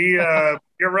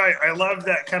 You're right. I love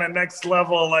that kind of next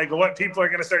level, like what people are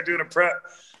going to start doing to prep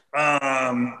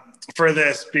for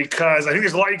this, because I think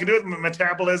there's a lot you can do with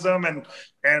metabolism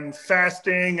and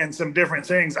fasting and some different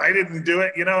things. I didn't do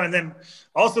it, and then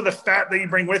also the fat that you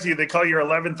bring with you, they call your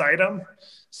 11th item.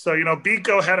 So,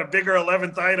 Biko had a bigger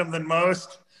 11th item than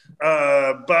most.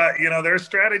 But there's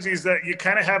strategies that you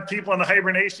kind of have people in the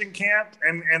hibernation camp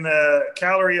and the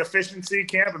calorie efficiency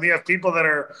camp, and you have people that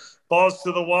are balls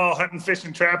to the wall, hunting,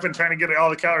 fishing, trapping, trying to get all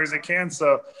the calories I can.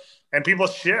 So, and people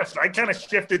shift. I kind of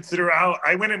shifted throughout.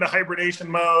 I went into hibernation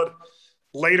mode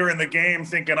later in the game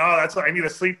thinking, oh, that's what I need to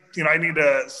sleep. I need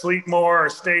to sleep more or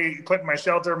put in my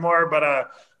shelter more. But I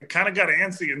kind of got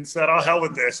antsy and said, oh, hell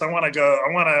with this. I want to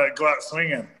go out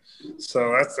swinging.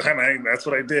 So that's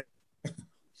what I did.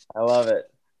 I love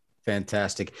it.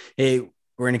 Fantastic. Hey,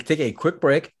 we're going to take a quick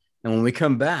break. And when we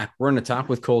come back, we're going to talk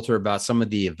with Colter about some of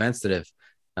the events that have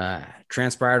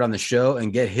transpired on the show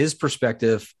and get his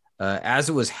perspective as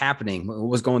it was happening, what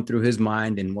was going through his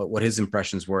mind and what his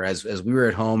impressions were as we were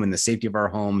at home in the safety of our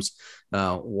homes,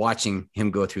 watching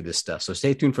him go through this stuff. So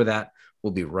stay tuned for that.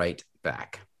 We'll be right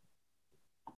back.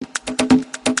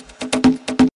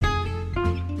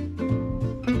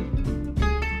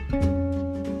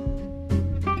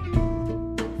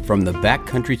 From the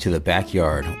backcountry to the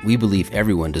backyard, we believe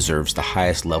everyone deserves the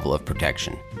highest level of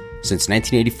protection. Since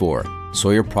 1984,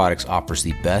 Sawyer Products offers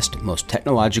the best, most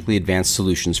technologically advanced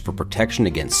solutions for protection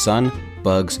against sun,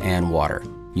 bugs, and water,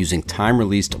 using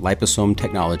time-released liposome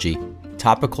technology,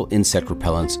 topical insect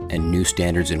repellents, and new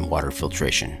standards in water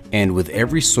filtration. And with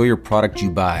every Sawyer product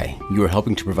you buy, you are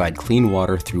helping to provide clean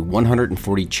water through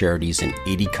 140 charities in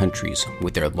 80 countries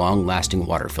with their long-lasting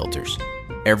water filters.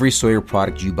 Every Sawyer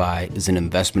product you buy is an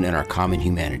investment in our common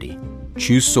humanity.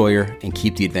 Choose Sawyer and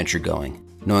keep the adventure going,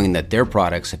 knowing that their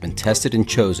products have been tested and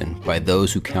chosen by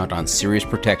those who count on serious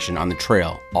protection on the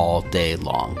trail all day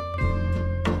long.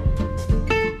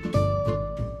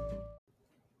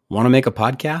 Want to make a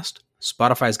podcast?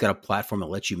 Spotify's got a platform that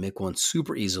lets you make one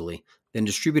super easily, then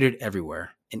distribute it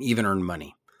everywhere and even earn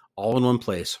money, all in one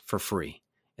place for free.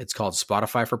 It's called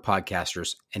Spotify for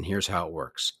Podcasters, and here's how it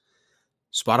works.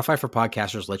 Spotify for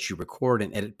Podcasters lets you record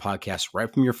and edit podcasts right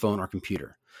from your phone or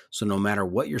computer. So no matter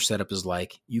what your setup is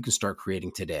like, you can start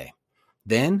creating today.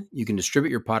 Then you can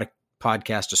distribute your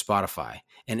podcast to Spotify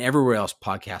and everywhere else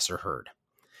podcasts are heard.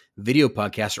 Video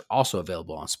podcasts are also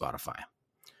available on Spotify.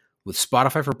 With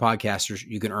Spotify for Podcasters,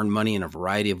 you can earn money in a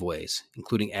variety of ways,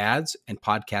 including ads and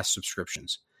podcast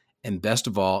subscriptions. And best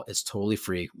of all, it's totally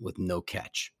free with no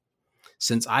catch.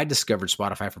 Since I discovered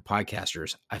Spotify for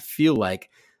Podcasters, I feel like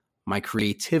my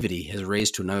creativity has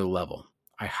raised to another level.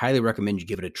 I highly recommend you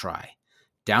give it a try.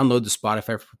 Download the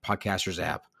Spotify for Podcasters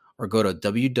app or go to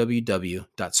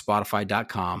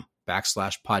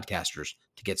www.spotify.com/podcasters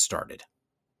to get started.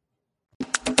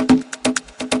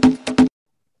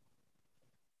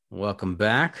 Welcome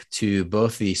back to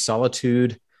both the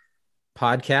Solitude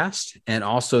podcast and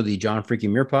also the John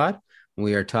Freaking Muir pod.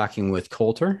 We are talking with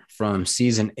Colter from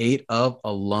season 8 of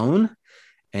Alone.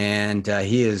 And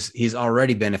he's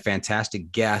already been a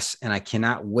fantastic guest, and I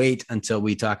cannot wait until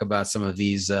we talk about some of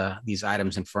these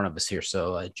items in front of us here.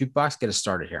 So, Jukebox, get us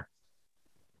started here.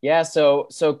 Yeah. So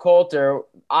Colter,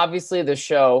 obviously the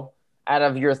show, out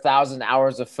of your 1,000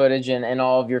 hours of footage and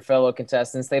all of your fellow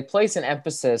contestants, they place an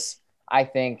emphasis, I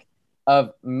think,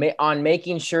 on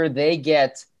making sure they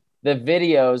get the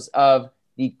videos of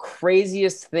the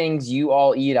craziest things you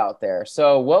all eat out there.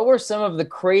 So, what were some of the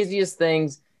craziest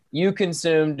things you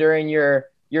consumed during your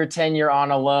tenure on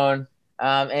Alone,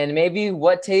 and maybe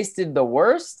what tasted the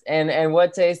worst and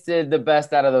what tasted the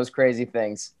best out of those crazy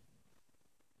things?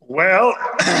 Well,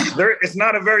 it's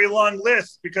not a very long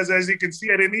list because, as you can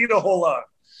see, I didn't eat a whole lot.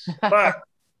 But I'll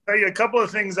tell you a couple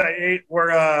of things I ate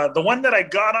were the one that I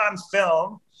got on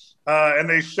film and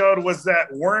they showed was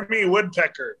that wormy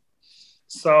woodpecker.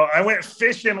 So I went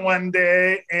fishing one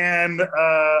day and,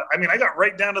 I got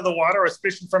right down to the water. I was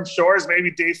fishing from shores,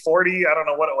 maybe day 40. I don't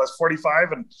know what it was, 45.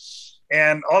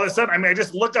 And all of a sudden, I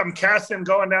just look up, I'm casting,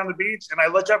 going down the beach, and I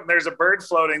look up and there's a bird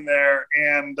floating there.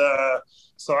 And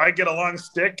so I get a long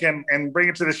stick and bring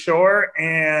it to the shore,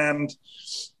 and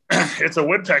it's a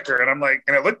woodpecker. And I'm like,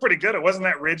 and it looked pretty good. It wasn't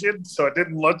that rigid, so it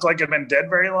didn't look like it had been dead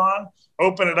very long.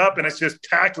 Open it up, and it's just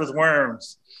packed with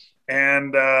worms.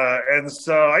 And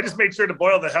so I just made sure to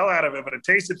boil the hell out of it, but it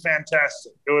tasted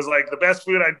fantastic. It was like the best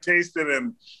food I'd tasted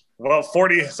in,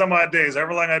 40 some odd days,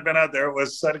 however long I'd been out there. It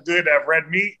was so good to have red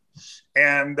meat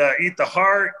and eat the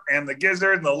heart and the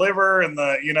gizzard and the liver and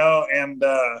and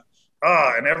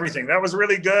everything. That was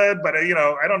really good. But, I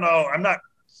don't know. I'm not,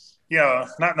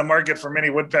 not in the market for many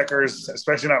woodpeckers,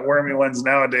 especially not wormy ones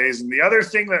nowadays. And the other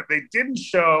thing that they didn't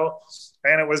show,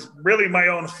 and it was really my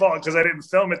own fault because I didn't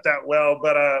film it that well,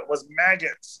 but was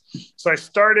maggots. So I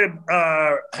started,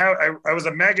 I was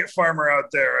a maggot farmer out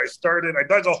there. I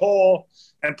dug a hole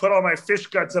and put all my fish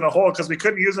guts in a hole because we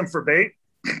couldn't use them for bait.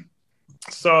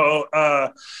 So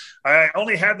I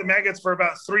only had the maggots for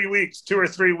about 3 weeks, 2 or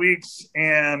 3 weeks.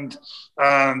 And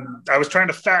I was trying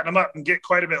to fatten them up and get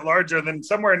quite a bit larger. And then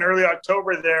somewhere in early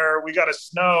October there, we got a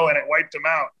snow and it wiped them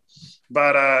out.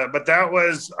 But I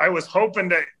was hoping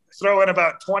to throw in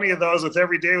about 20 of those with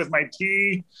every day with my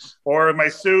tea or my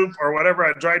soup or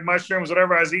whatever, dried mushrooms,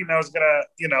 whatever I was eating. I was going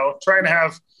to, try and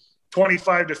have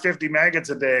 25 to 50 maggots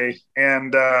a day.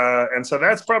 And so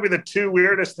that's probably the two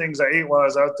weirdest things I ate while I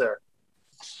was out there.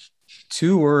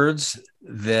 Two words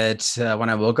that when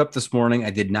I woke up this morning, I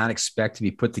did not expect to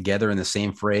be put together in the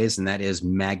same phrase, and that is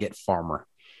maggot farmer.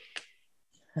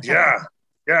 Yeah.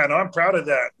 Yeah, no, I'm proud of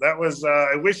that. That was,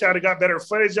 I wish I'd have got better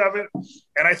footage of it.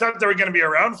 And I thought they were going to be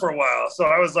around for a while. So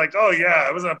I was like, oh, yeah,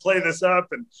 I was going to play this up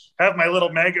and have my little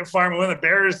maggot farm. When the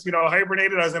bears,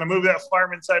 hibernated, I was going to move that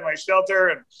farm inside my shelter.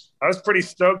 And I was pretty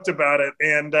stoked about it.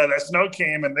 And that snow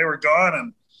came and they were gone.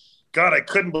 And God, I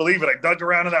couldn't believe it. I dug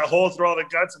around in that hole through all the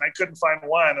guts and I couldn't find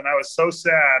one. And I was so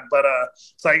sad. But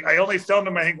so I only filmed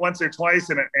them, I think, once or twice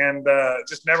in it and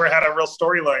just never had a real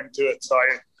storyline to it. So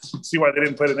I see why they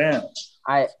didn't put it in.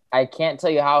 I can't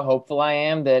tell you how hopeful I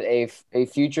am that a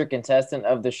future contestant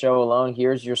of the show alone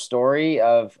hears your story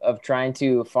of trying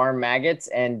to farm maggots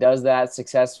and does that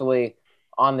successfully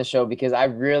on the show, because I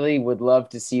really would love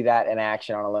to see that in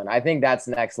action on Alone. I think that's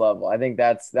next level. I think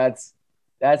that's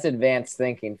advanced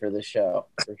thinking for the show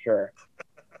for sure.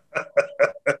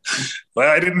 Well,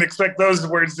 I didn't expect those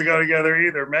words to go together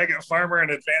either. Maggot farmer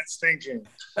and advanced thinking.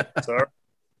 So.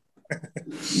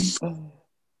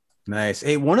 Nice.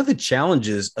 Hey, one of the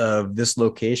challenges of this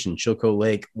location, Chilko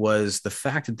Lake, was the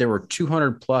fact that there were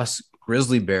 200 plus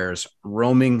grizzly bears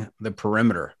roaming the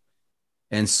perimeter.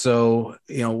 And so,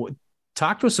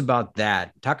 talk to us about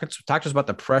that. Talk to us about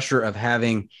the pressure of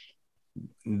having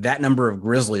that number of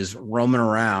grizzlies roaming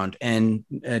around. And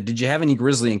did you have any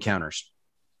grizzly encounters?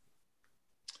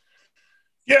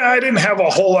 Yeah, I didn't have a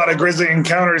whole lot of grizzly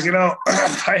encounters.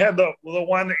 I had the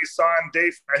one that you saw on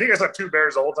day, I think I saw two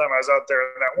bears the whole time I was out there.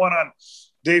 And that one on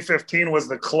day 15 was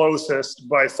the closest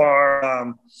by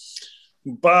far.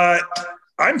 But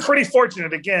I'm pretty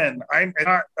fortunate. Again, I'm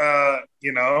not,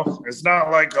 it's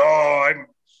not like,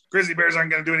 grizzly bears aren't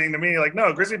going to do anything to me. Like,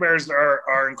 no, grizzly bears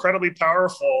are incredibly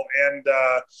powerful and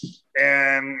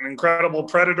incredible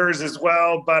predators as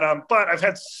well. But I've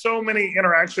had so many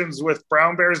interactions with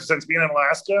brown bears since being in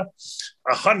Alaska,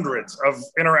 hundreds of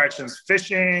interactions,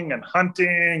 fishing and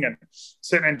hunting and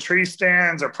sitting in tree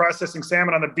stands or processing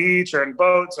salmon on the beach or in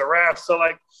boats or rafts. So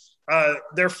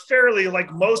they're fairly like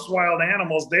most wild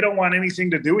animals. They don't want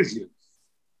anything to do with you.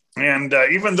 And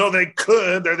even though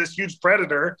they're this huge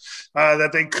predator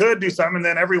that they could do something. And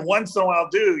then every once in a while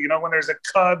when there's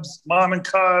a mom and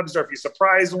cubs, or if you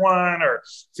surprise one, or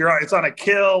if it's on a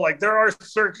kill, like there are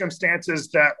circumstances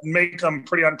that make them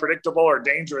pretty unpredictable or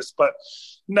dangerous. But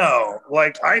no,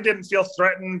 like I didn't feel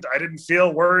threatened. I didn't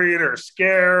feel worried or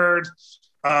scared.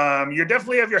 You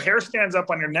definitely have your hair stands up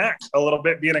on your neck a little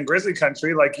bit being in grizzly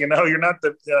country. Like, you're not you're not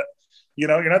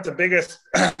the biggest,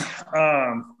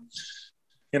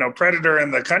 predator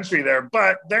in the country there,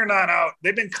 but they're not out.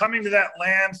 They've been coming to that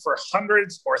land for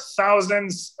hundreds or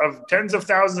tens of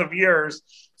thousands of years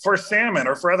for salmon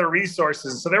or for other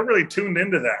resources. So they're really tuned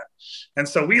into that. And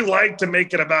so we like to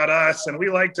make it about us, and we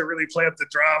like to really play up the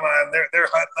drama, and they're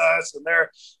hunting us, and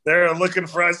they're looking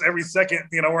for us every second.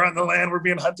 We're on the land, we're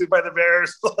being hunted by the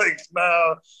bears. Like,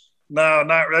 no,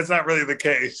 that's not really the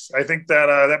case. I think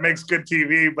that makes good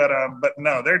TV, but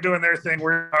no, they're doing their thing.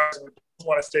 We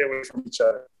want to stay away from each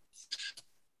other.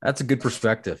 That's a good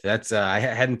perspective. That's I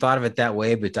hadn't thought of it that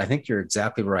way, but I think you're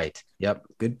exactly right. Yep,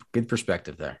 good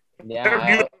perspective there. Yeah,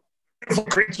 they're beautiful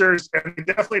creatures, and they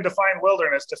definitely define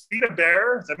wilderness. To feed a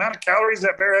bear, the amount of calories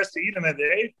that bear has to eat in a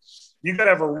day, you got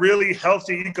to have a really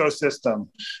healthy ecosystem,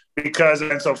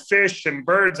 and so fish and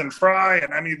birds and fry,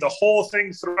 and I mean the whole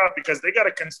thing throughout, because they got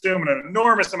to consume an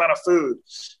enormous amount of food.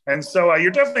 And so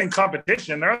you're definitely in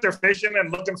competition. They're out there fishing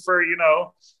and looking for,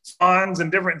 fawns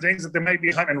and different things that they might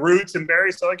be hunting, roots and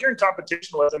berries. So like you're in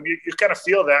competition with them. You kind of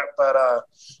feel that,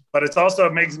 but it's also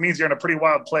means you're in a pretty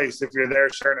wild place if you're there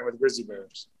sharing it with grizzly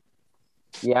bears.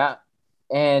 Yeah.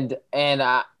 And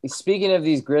speaking of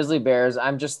these grizzly bears,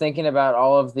 I'm just thinking about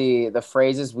all of the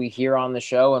phrases we hear on the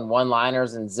show and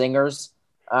one-liners and zingers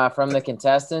from the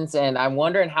contestants. And I'm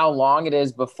wondering how long it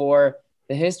is before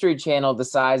the History Channel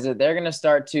decides that they're going to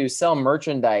start to sell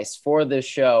merchandise for this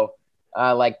show,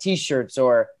 like T-shirts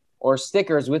or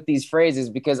stickers with these phrases,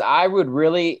 because I would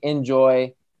really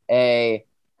enjoy a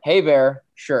Hey Bear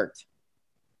shirt.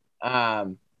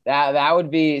 That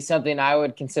would be something I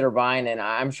would consider buying, and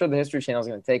I'm sure the History Channel is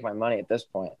going to take my money at this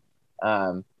point.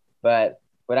 But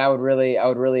I would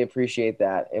really appreciate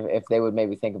that if they would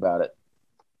maybe think about it.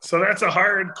 So that's a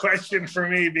hard question for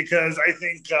me, because I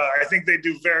think they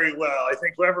do very well. I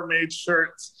think whoever made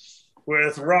shirts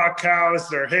with Rock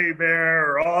House or Hey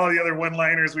Bear or all the other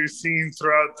one-liners we've seen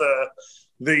throughout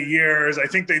the years. I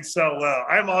think they'd sell well.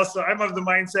 I'm of the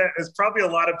mindset, as probably a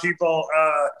lot of people,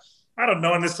 I don't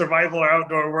know, in the survival or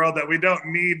outdoor world, that we don't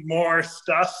need more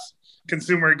stuff,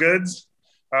 consumer goods.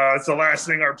 It's the last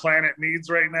thing our planet needs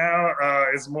right now,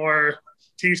 is more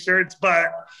t-shirts,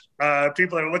 but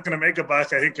people that are looking to make a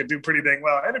buck, I think, could do pretty dang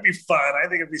well. And it'd be fun. I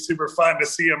think it'd be super fun to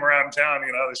see them around town,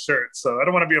 the shirts. So I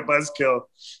don't want to be a buzzkill,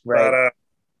 Right.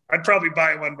 But I'd probably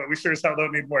buy one, but we sure as hell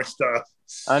don't need more stuff.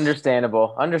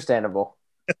 Understandable.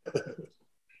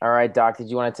 All right, Doc, did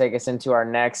you want to take us into our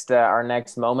next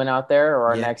moment out there, or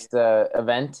our next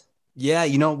event? Yeah,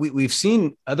 we've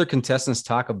seen other contestants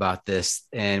talk about this,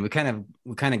 and we kind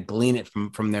of glean it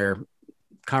from their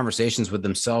conversations with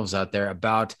themselves out there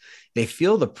about they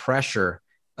feel the pressure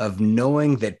of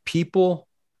knowing that people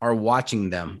are watching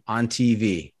them on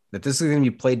TV, that this is going to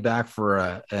be played back for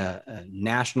a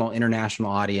national,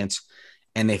 international audience,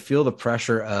 and they feel the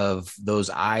pressure of those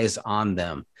eyes on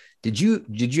them. Did you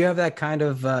have that kind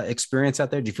of experience out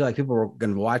there? Do you feel like people were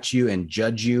going to watch you and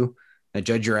judge you and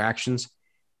judge your actions?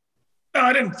 No,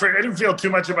 I didn't feel too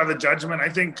much about the judgment. I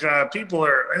think people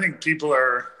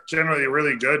are generally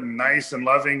really good and nice and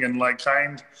loving and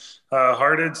kind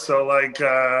hearted. So and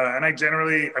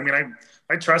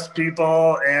I trust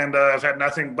people, and I've had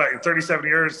nothing but in 37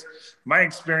 years, my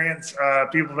experience,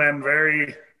 people have been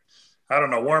very,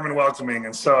 warm and welcoming.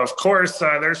 And so, of course,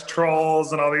 there's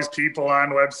trolls and all these people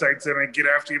on websites that get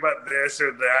after you about this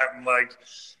or that. And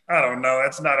I don't know,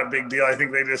 that's not a big deal. I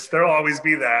think there'll always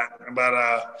be that.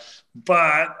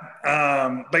 But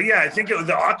yeah, I think it was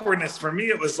the awkwardness for me.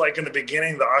 It was in the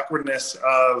beginning, the awkwardness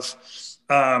of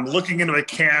looking into a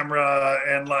camera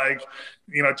and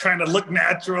trying to look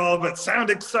natural, but sound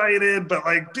excited, but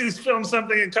do film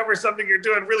something and cover something you're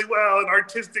doing really well and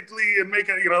artistically and make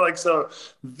it, so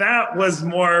that was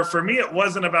more for me. It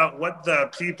wasn't about what the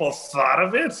people thought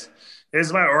of it.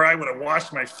 Or I would have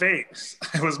washed my face.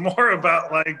 It was more about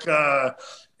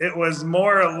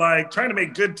trying to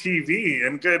make good TV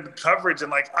and good coverage.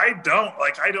 And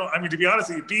to be honest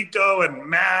with you, Biko and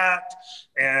Matt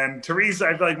and Teresa,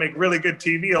 I feel like make really good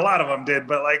TV. A lot of them did,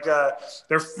 but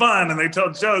they're fun and they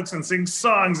tell jokes and sing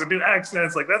songs and do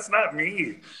accents. That's not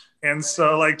me. And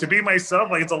so to be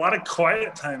myself, it's a lot of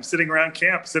quiet time sitting around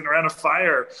camp, sitting around a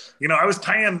fire. I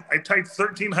tied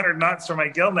 1,300 knots for my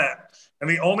gill net. And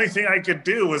the only thing I could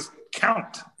do was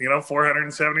count,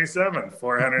 477,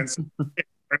 478.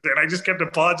 And I just kept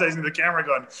apologizing to the camera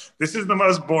going, this is the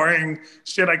most boring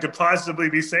shit I could possibly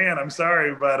be saying. I'm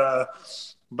sorry.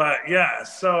 But yeah,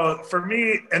 so for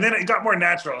me, and then it got more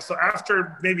natural. So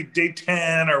after maybe day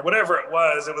 10 or whatever it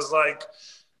was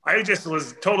I just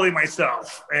was totally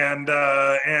myself, and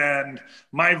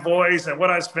my voice and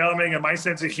what I was filming and my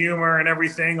sense of humor and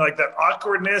everything, that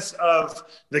awkwardness of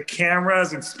the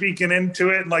cameras and speaking into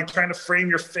it and trying to frame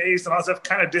your face and all that stuff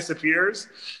kind of disappears.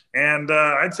 And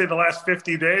I'd say the last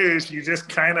 50 days, you just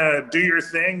kind of do your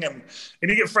thing, and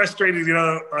you get frustrated,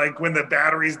 when the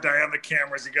batteries die on the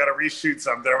cameras, you got to reshoot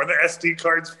something, or when the SD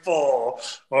card's full,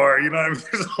 or,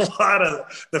 there's a lot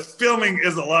of, the filming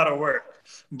is a lot of work.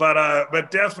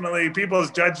 But definitely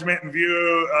people's judgment and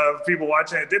view of people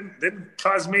watching it didn't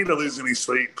cause me to lose any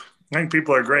sleep. I think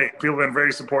people are great. People have been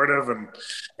very supportive,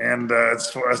 and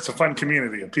it's a fun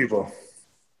community of people.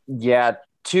 Yeah.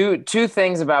 Two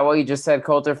things about what you just said,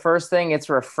 Colter. First thing, it's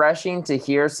refreshing to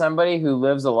hear somebody who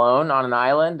lives alone on an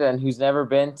island and who's never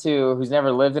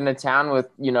lived in a town with,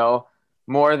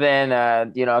 more than,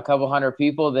 a couple hundred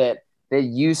people that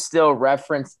you still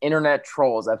reference internet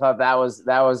trolls. I thought that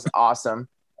was awesome.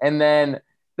 And then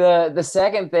the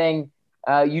second thing,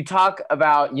 you talk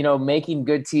about, making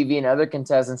good TV and other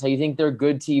contestants, how you think they're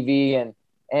good TV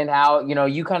and how,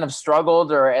 you kind of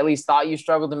struggled, or at least thought you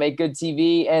struggled to make good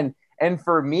TV. And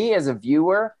for me as a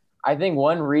viewer, I think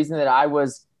one reason that I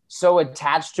was so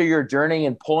attached to your journey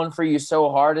and pulling for you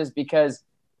so hard is because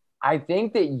I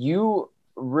think that you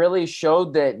really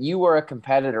showed that you were a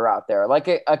competitor out there,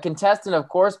 a contestant, of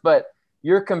course, but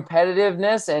your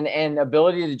competitiveness and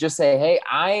ability to just say,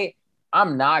 hey,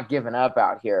 I'm not giving up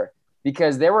out here.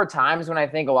 Because there were times when I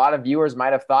think a lot of viewers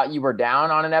might have thought you were down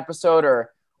on an episode,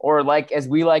 or as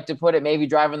we like to put it, maybe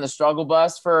driving the struggle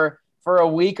bus for a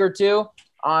week or two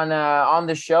on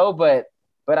the show. But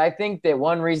I think that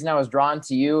one reason I was drawn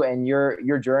to you and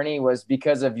your journey was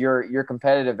because of your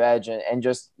competitive edge and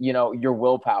just, your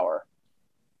willpower.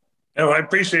 Oh, I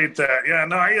appreciate that. Yeah,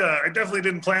 no, I definitely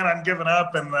didn't plan on giving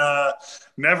up, and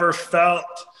never felt,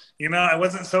 I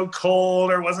wasn't so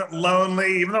cold or wasn't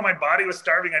lonely. Even though my body was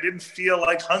starving, I didn't feel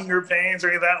like hunger pains or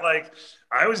any of that. Like,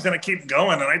 I was going to keep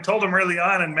going. And I told them early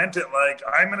on and meant it, like,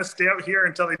 I'm going to stay out here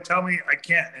until they tell me I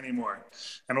can't anymore.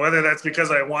 And whether that's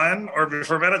because I won or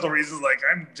for medical reasons, like,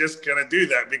 I'm just going to do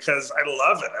that because I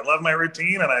love it. I love my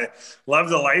routine and I love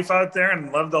the life out there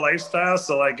and love the lifestyle.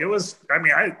 So, like, it was,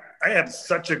 I had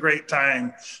such a great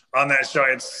time on that show.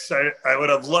 I would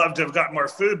have loved to have gotten more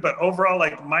food, but overall,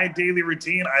 like, my daily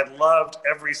routine, I loved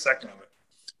every second of it.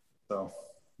 So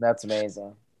that's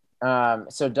amazing.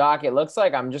 So Doc, it looks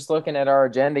like, I'm just looking at our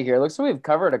agenda here. It looks like we've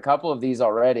covered a couple of these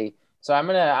already. So I'm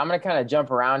gonna kind of jump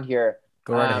around here.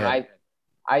 Go right ahead.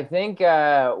 I think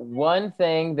one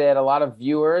thing that a lot of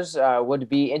viewers would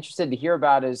be interested to hear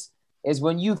about is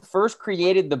when you first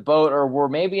created the boat, or were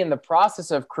maybe in the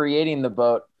process of creating the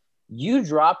boat, you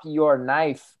dropped your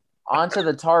knife onto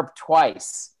the tarp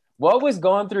twice. What was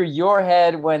going through your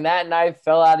head when that knife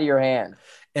fell out of your hand?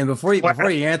 And before you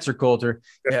answer, Colter,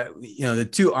 the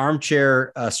two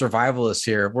armchair survivalists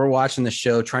here, we're watching the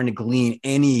show, trying to glean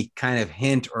any kind of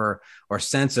hint or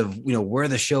sense of where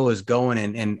the show is going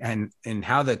and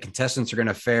how the contestants are going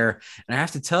to fare. And I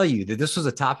have to tell you that this was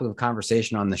a topic of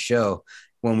conversation on the show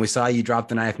when we saw you drop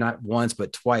the knife not once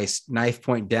but twice, knife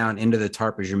point down into the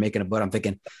tarp as you're making a boat. I'm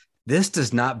thinking, this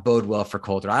does not bode well for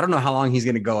Colter. I don't know how long he's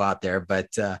going to go out there, but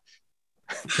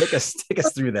take us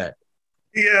through that.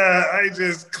 Yeah, I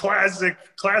just classic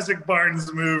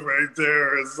Barnes move right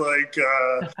there. It's like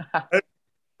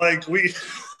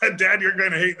Dad, you're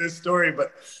going to hate this story,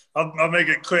 but I'll make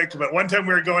it quick. But one time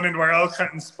we were going into our elk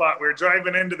hunting spot. We were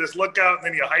driving into this lookout, and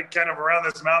then you hike kind of around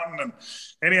this mountain. And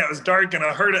anyhow, it was dark, and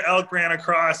a herd of elk ran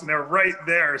across, and they're right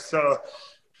there. So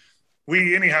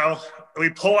we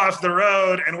pull off the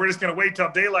road, and we're just going to wait till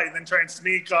daylight and then try and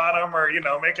sneak on them or,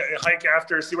 make a hike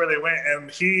after, see where they went.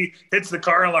 And he hits the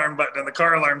car alarm button, and the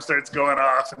car alarm starts going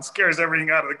off and scares everything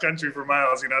out of the country for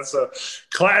miles, So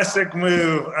classic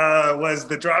move was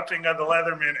the dropping of the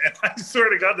Leatherman. And I swear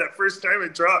to God, that first time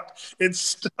it dropped, it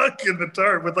stuck in the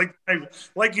tarp with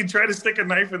like you try to stick a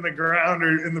knife in the ground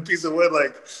or in the piece of wood.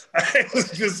 Like, I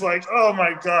was just like, oh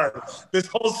my God, this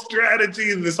whole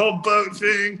strategy and this whole boat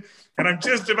thing. And I'm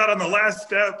just about on the last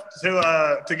step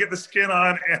to get the skin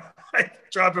on, and I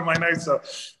dropping my knife. So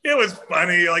it was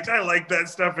funny. Like, I like that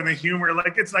stuff and the humor.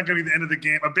 Like, it's not going to be the end of the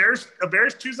game. A bear's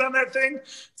chews on that thing,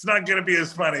 it's not going to be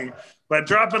as funny. But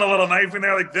dropping a little knife in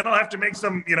there, like, then I'll have to make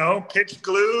some, pitch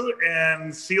glue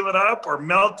and seal it up or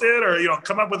melt it or,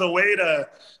 come up with a way to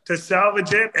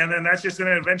salvage it. And then that's just an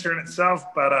adventure in itself.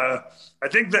 But I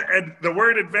think the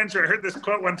word adventure, I heard this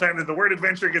quote one time that the word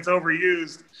adventure gets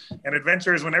overused, and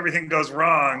adventure is when everything goes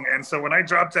wrong. And so when I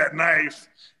dropped that knife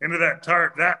into that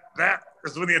tarp, that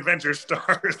is when the adventure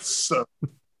starts. So,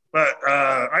 but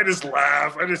I just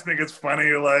laugh. I just think it's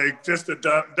funny, like, just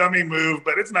a dummy move,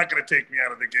 but it's not going to take me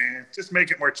out of the game. Just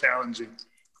make it more challenging.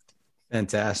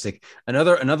 Fantastic.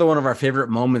 Another one of our favorite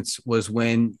moments was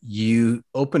when you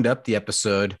opened up the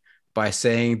episode by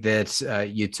saying that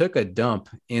you took a dump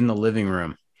in the living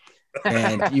room,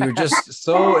 and you were just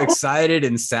so excited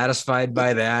and satisfied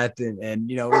by that. And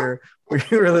we were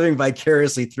living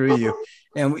vicariously through you.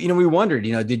 And, we wondered,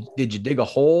 did you dig a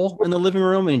hole in the living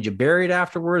room and did you bury it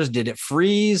afterwards? Did it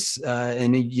freeze?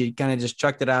 And you kind of just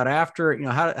chucked it out after,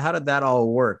 how did that all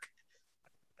work?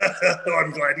 Oh,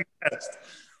 I'm glad you asked.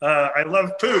 I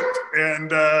love poop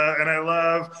and I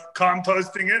love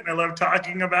composting it, and I love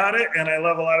talking about it, and I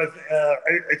love a lot of.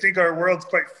 I think our world's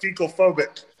quite fecal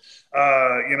phobic,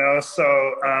 So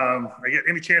I get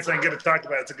any chance I can get to talk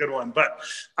about it, it's a good one. But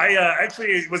I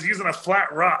actually was using a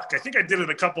flat rock. I think I did it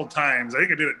a couple times. I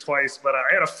think I did it twice, but I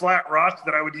had a flat rock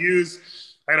that I would use.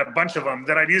 I had a bunch of them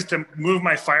that I'd use to move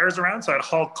my fires around. So I'd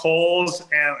haul coals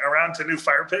and around to new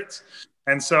fire pits.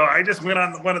 And so I just went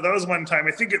on one of those one time.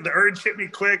 I think the urge hit me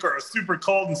quick, or it was super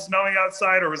cold and snowing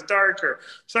outside, or it was dark, or for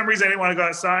some reason I didn't want to go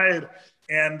outside.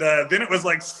 And then it was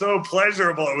like so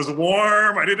pleasurable. It was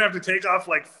warm. I didn't have to take off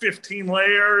like 15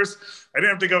 layers. I didn't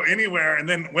have to go anywhere. And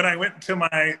then when I went to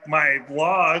my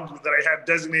log that I had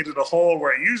designated a hole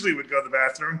where I usually would go to the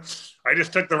bathroom, I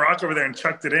just took the rock over there and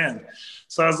chucked it in.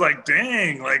 So I was like,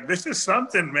 dang, like, this is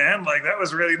something, man. Like, that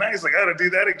was really nice. Like, I got to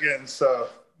do that again. So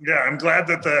yeah, I'm glad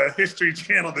that the History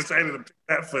Channel decided to put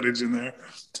that footage in there.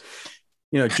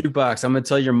 Jukebox, I'm going to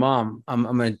tell your mom, I'm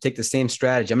going to take the same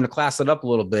strategy. I'm going to class it up a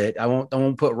little bit. I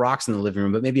won't put rocks in the living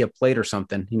room, but maybe a plate or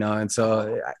something, and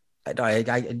so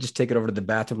I just take it over to the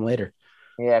bathroom later.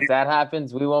 Yeah. If that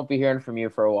happens, we won't be hearing from you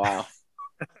for a while.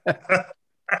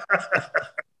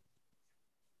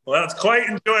 Well, it's quite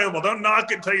enjoyable. Don't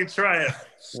knock it till you try it.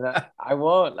 I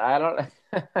won't. I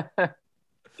don't.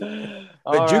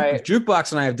 All right.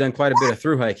 Jukebox and I have done quite a bit of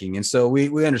through hiking, and so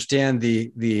we understand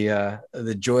the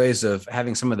joys of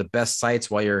having some of the best sights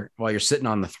while you're sitting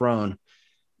on the throne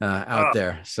out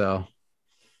there. So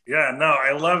yeah, no,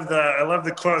 I love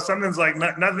the quote. Something's like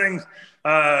nothing's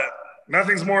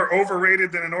more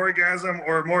overrated than an orgasm,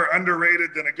 or more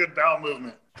underrated than a good bowel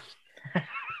movement.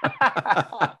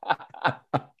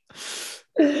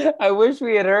 I wish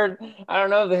we had heard. I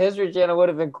don't know if the History Channel would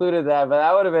have included that, but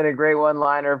that would have been a great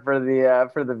one-liner for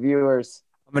the viewers.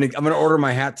 I'm gonna order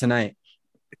my hat tonight.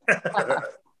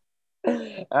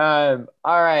 All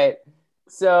right.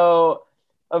 So,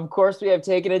 of course, we have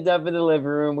taken a dump in the living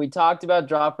room. We talked about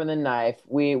dropping the knife.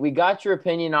 We got your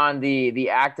opinion on the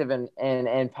active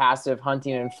and passive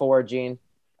hunting and foraging.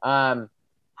 How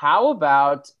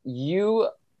about you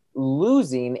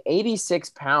losing 86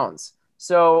 pounds?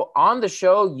 So on the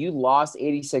show, you lost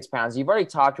 86 pounds. You've already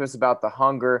talked to us about the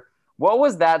hunger. What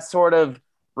was that sort of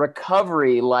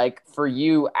recovery like for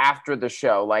you after the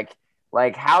show? Like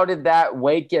how did that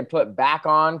weight get put back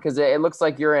on? Because it looks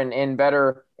like you're in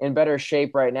better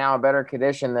shape right now, better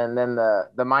condition than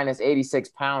the minus 86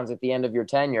 pounds at the end of your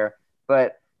tenure.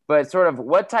 But sort of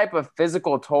what type of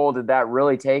physical toll did that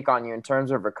really take on you in terms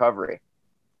of recovery?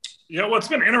 Yeah, well, it's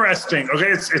been interesting.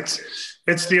 Okay,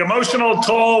 it's the emotional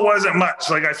toll wasn't much.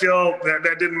 Like I feel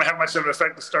that didn't have much of an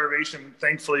effect with starvation,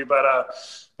 thankfully.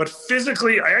 But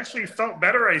physically, I actually felt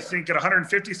better, I think, at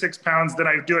 156 pounds than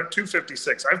I do at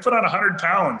 256. I've put on 100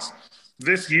 pounds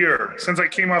this year since I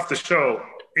came off the show,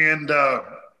 and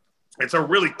it's a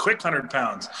really quick 100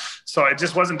 pounds. So I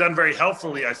just wasn't done very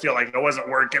healthily. I feel like I wasn't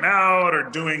working out or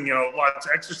doing, lots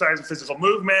of exercise and physical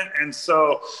movement. And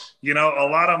so, a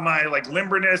lot of my like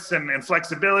limberness and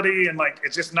flexibility and like,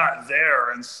 it's just not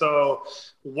there. And so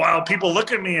while people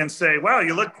look at me and say, wow,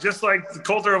 you look just like the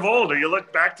Colter of old, or you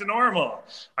look back to normal,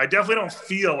 I definitely don't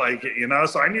feel like it,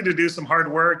 so I need to do some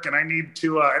hard work, and I need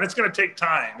to, and it's going to take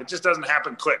time. It just doesn't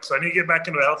happen quick. So I need to get back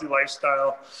into a healthy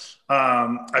lifestyle.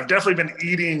 I've definitely been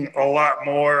eating a lot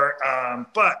more,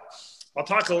 but I'll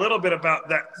talk a little bit about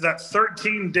that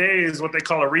 13 days, what they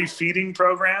call a refeeding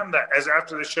program, that as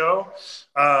after the show.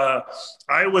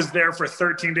 I was there for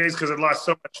 13 days because I'd lost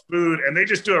so much food, and they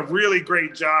just do a really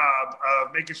great job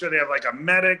of making sure they have like a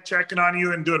medic checking on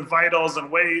you and doing vitals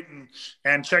and weight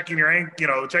and checking your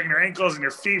ankles and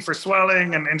your feet for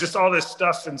swelling and just all this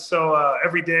stuff. And so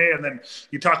every day, and then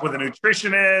you talk with a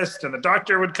nutritionist, and the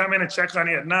doctor would come in and check on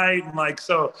you at night. And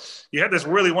so you had this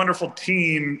really wonderful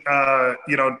team,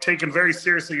 taking very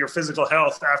seriously your physical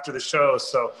health after the show.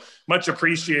 So much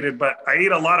appreciated. But I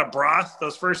ate a lot of broth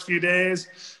those first few days,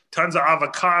 tons of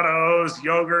avocados,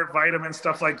 yogurt, vitamins,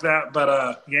 stuff like that,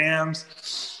 but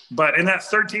yams. But in that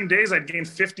 13 days, I'd gained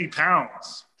 50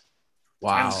 pounds.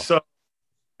 Wow. And so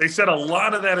they said a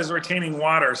lot of that is retaining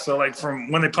water. So like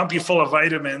from when they pump you full of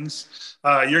vitamins,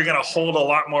 you're going to hold a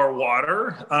lot more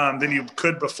water than you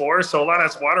could before. So a lot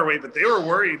of that's water weight, but they were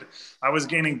worried I was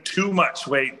gaining too much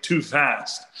weight too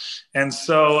fast. And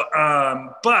so,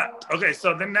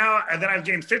 so then I've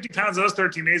gained 50 pounds those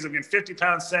 13 days. I've gained 50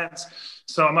 pounds since.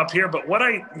 So I'm up here. But what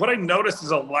I noticed is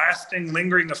a lasting,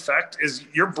 lingering effect is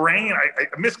your brain. I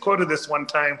misquoted this one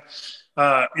time.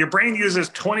 Your brain uses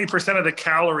 20% of the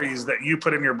calories that you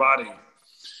put in your body.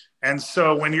 And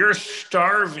so when you're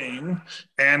starving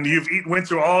and went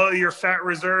through all of your fat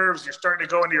reserves, you're starting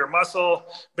to go into your muscle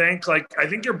bank. Like, I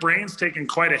think your brain's taken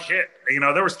quite a hit.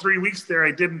 There was 3 weeks there. I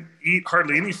didn't eat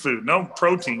hardly any food, no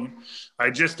protein.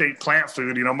 I just ate plant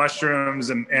food,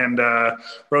 mushrooms and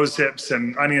rose hips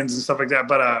and onions and stuff like that,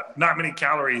 but not many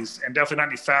calories and definitely not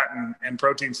any fat and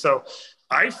protein. So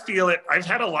I feel it. I've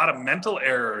had a lot of mental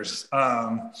errors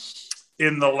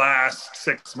in the last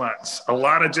 6 months, a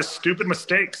lot of just stupid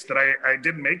mistakes that I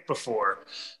didn't make before.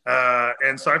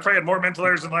 And so I probably had more mental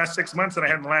errors in the last 6 months than I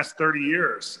had in the last 30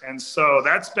 years. And so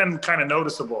that's been kind of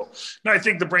noticeable. Now I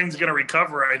think the brain's going to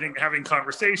recover. I think having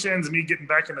conversations, me getting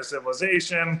back into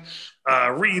civilization,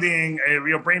 reading,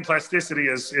 brain plasticity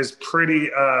is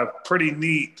pretty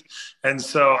neat. And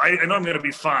so I know I'm going to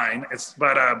be fine.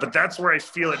 But that's where I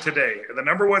feel it today. The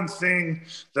number one thing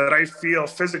that I feel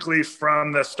physically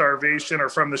from the starvation or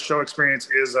from the show experience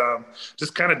is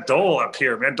just kind of dull up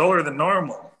here, man, duller than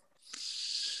normal.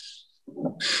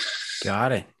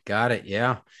 Got it.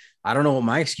 Yeah. I don't know what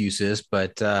my excuse is,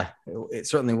 but it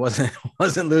certainly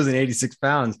wasn't losing 86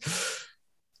 pounds.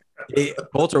 Hey,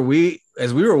 Colter,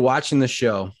 as we were watching the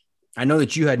show, I know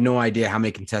that you had no idea how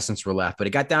many contestants were left, but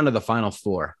it got down to the final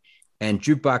four. And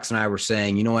Jukebox and I were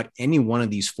saying, you know what? Any one of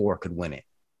these four could win it.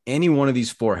 Any one of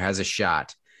these four has a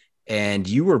shot. and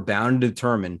you were bound and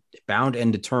determined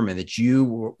that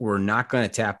you were not going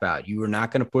to tap out. You were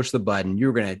not going to push the button.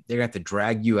 They're going to have to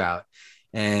drag you out.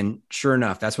 And sure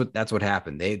enough, that's what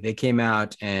happened. They came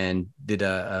out and did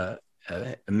a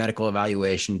medical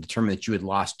evaluation, determined that you had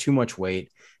lost too much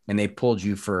weight, and they pulled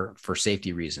you for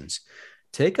safety reasons.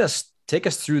 Take us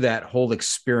through that whole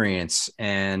experience,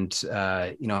 and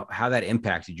how that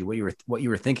impacted you, what you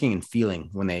were thinking and feeling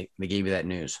when they gave you that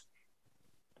news.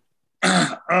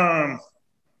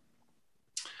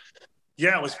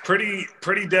 Yeah, it was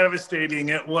pretty devastating.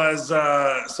 It was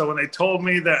so when they told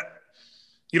me that,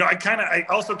 I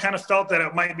also kind of felt that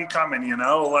it might be coming,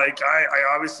 like I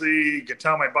obviously could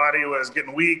tell my body was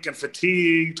getting weak and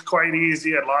fatigued quite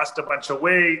easy. I'd lost a bunch of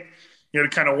weight,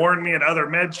 it kind of warned me at other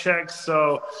med checks.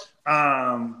 So,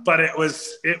 but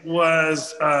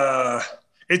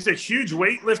it's a huge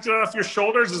weight lifted off your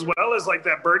shoulders, as well as like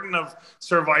that burden of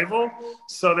survival.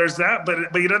 So there's that, but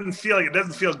it doesn't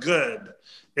feel good.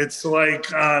 It's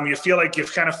like you feel like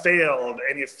you've kind of failed,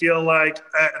 and you feel like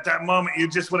at that moment you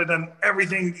just would have done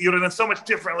everything. You would have done so much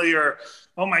differently, or,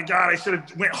 oh my God, I should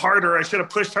have went harder. I should have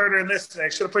pushed harder in this. I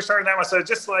should have pushed harder in that one. So it's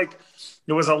just like,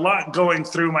 it was a lot going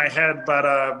through my head, but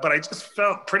I just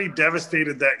felt pretty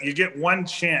devastated that you get one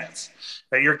chance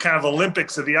at your kind of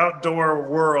Olympics of the outdoor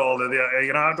world, of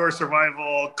the outdoor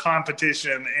survival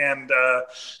competition, and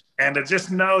to just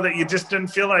know that you just didn't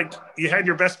feel like you had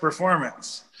your best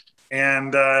performance.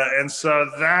 And so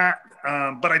that,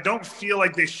 but I don't feel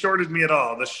like they shorted me at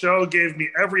all. The show gave me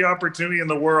every opportunity in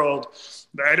the world.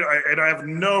 I have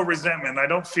no resentment. I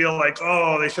don't feel like,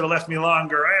 oh, they should have left me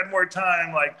longer. I had more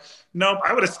time. Like, nope,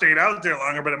 I would have stayed out there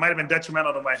longer, but it might have been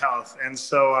detrimental to my health. And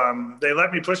so they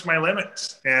let me push my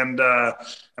limits. And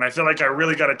I feel like I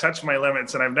really got to touch my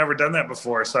limits, and I've never done that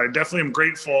before. So I definitely am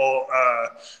grateful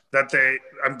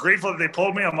I'm grateful that they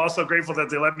pulled me. I'm also grateful that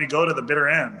they let me go to the bitter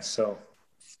end. So.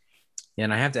 Yeah,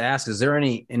 and I have to ask: is there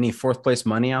any fourth place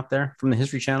money out there from the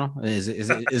History Channel? Is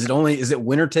it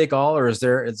winner take all, or is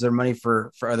there money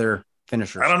for other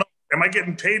finishers? I don't know. Am I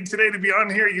getting paid today to be on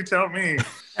here? You tell me.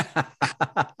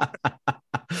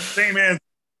 Same answer.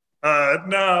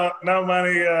 No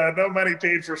money. No money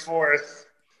paid for fourth.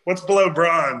 What's below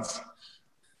bronze?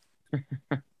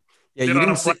 Yeah,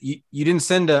 you didn't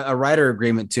send a writer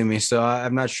agreement to me, so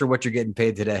I'm not sure what you're getting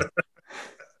paid today.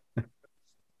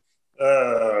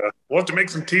 We'll have to make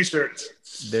some T-shirts.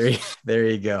 There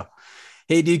you go.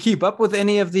 Hey, do you keep up with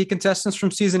any of the contestants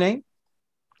from season 8?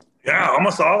 Yeah,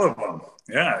 almost all of them.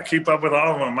 Yeah, I keep up with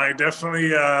all of them. I definitely,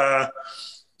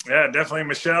 definitely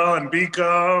Michelle and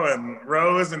Biko and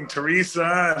Rose and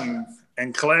Teresa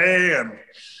and Clay and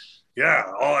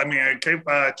I keep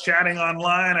chatting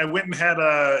online. I went and had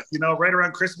right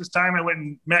around Christmas time, I went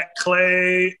and met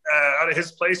Clay out of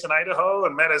his place in Idaho,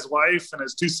 and met his wife and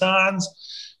his 2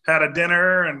 sons. Had a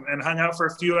dinner and hung out for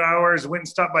a few hours. Went and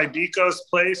stopped by Biko's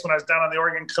place when I was down on the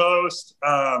Oregon coast.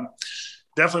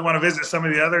 Definitely want to visit some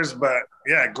of the others, but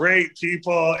yeah, great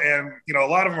people. And, a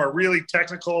lot of them are really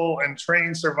technical and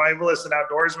trained survivalists and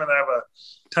outdoorsmen that I have a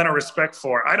ton of respect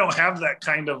for. I don't have that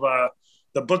kind of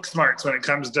the book smarts when it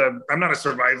comes to, I'm not a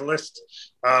survivalist.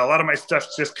 A lot of my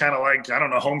stuff's just kind of like, I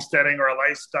don't know, homesteading or a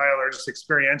lifestyle or just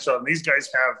experiential. And these guys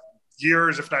have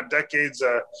years, if not decades,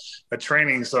 of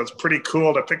training. So it's pretty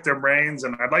cool to pick their brains,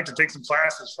 and I'd like to take some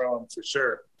classes from them for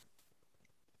sure.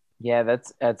 Yeah,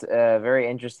 that's a very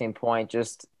interesting point.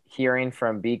 Just hearing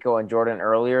from Biko and Jordan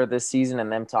earlier this season,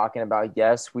 and them talking about,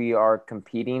 yes, we are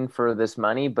competing for this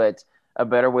money, but a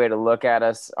better way to look at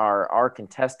us are our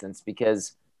contestants,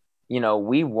 because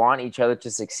we want each other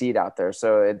to succeed out there.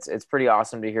 So it's pretty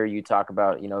awesome to hear you talk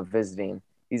about visiting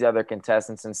these other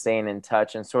contestants and staying in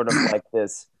touch, and sort of like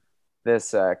this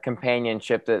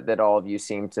companionship that all of you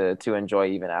seem to enjoy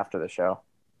even after the show.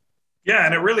 Yeah,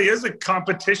 and it really is a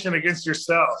competition against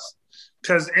yourself.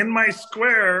 Because in my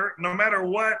square, no matter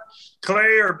what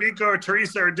Clay or Biko or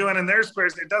Teresa are doing in their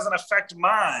squares, it doesn't affect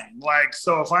mine. Like,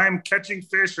 so if I'm catching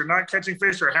fish or not catching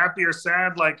fish, or happy or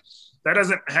sad, like, that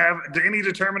doesn't have any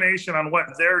determination on what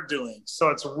they're doing. So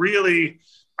it's really,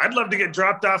 I'd love to get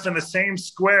dropped off in the same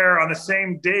square on the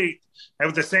same date and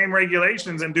with the same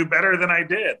regulations and do better than I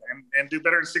did, and do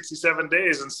better in 67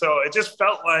 days. And so it just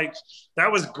felt like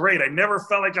that was great. I never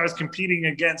felt like I was competing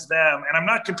against them, and I'm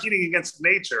not competing against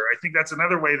nature. I think that's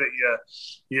another way that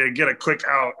you get a quick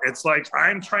out. It's like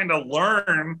I'm trying to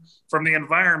learn from the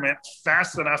environment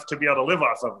fast enough to be able to live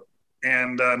off of it.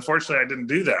 And unfortunately, I didn't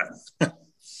do that.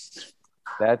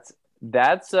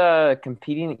 That's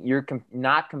competing. You're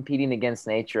not competing against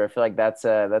nature. I feel like that's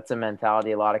a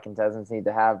mentality a lot of contestants need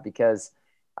to have, because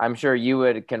I'm sure you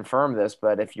would confirm this,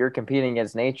 but if you're competing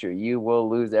against nature, you will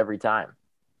lose every time.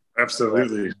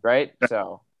 Absolutely. Right.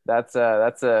 So that's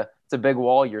it's a big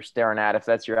wall you're staring at if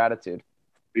that's your attitude.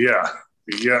 Yeah.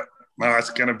 Yeah. No, it's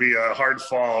going to be a hard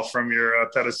fall from your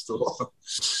pedestal.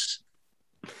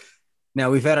 Now,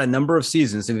 we've had a number of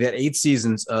seasons. We've had 8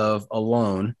 seasons of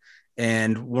Alone.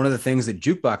 And one of the things that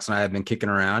Jukebox and I have been kicking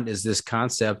around is this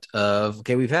concept of,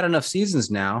 okay, we've had enough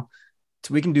seasons now,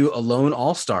 so we can do Alone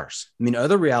All-Stars. I mean,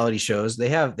 other reality shows, they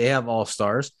have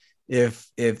All-Stars. If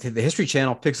the History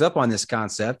Channel picks up on this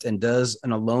concept and does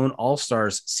an Alone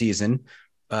All-Stars season,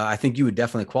 I think you would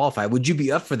definitely qualify. Would you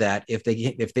be up for that if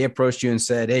they approached you and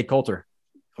said, "Hey, Colter,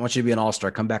 I want you to be an All-Star.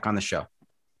 Come back on the show"?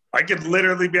 I could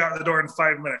literally be out the door in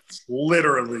 5 minutes.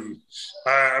 Literally.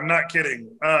 I'm not kidding.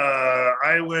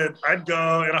 I'd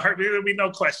go in a heartbeat. There would be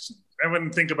no question. I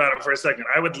wouldn't think about it for a second.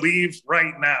 I would leave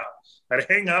right now. I'd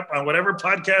hang up on whatever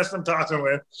podcast I'm talking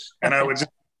with, and I would just.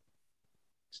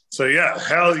 So yeah,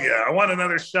 hell yeah. I want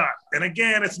another shot. And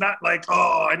again, it's not like,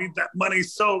 oh, I need that money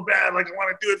so bad. Like I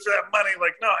want to do it for that money.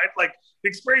 Like, no, the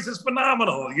experience is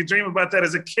phenomenal. You dream about that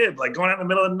as a kid, like going out in the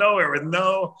middle of nowhere with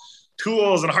no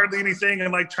tools and hardly anything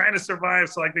and like trying to survive.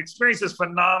 So like the experience is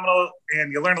phenomenal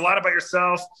and you learn a lot about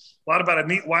yourself, a lot about a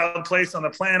neat wild place on the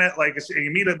planet. Like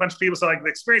you meet a bunch of people. So like the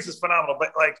experience is phenomenal,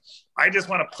 but like, I just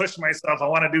want to push myself. I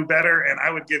want to do better. And I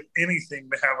would give anything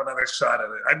to have another shot at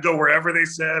it. I'd go wherever they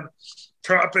said,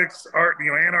 tropics,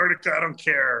 Antarctica. I don't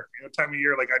care. Time of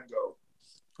year, like I'd go.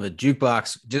 The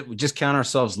Jukebox, just count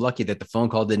ourselves lucky that the phone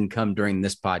call didn't come during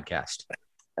this podcast.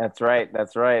 That's right.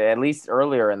 At least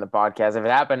earlier in the podcast. If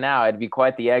it happened now, it'd be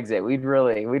quite the exit. We'd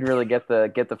really get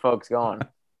the folks going.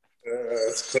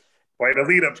 It's quite a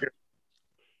lead up here.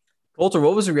 Colter,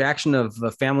 what was the reaction of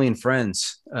family and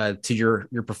friends to your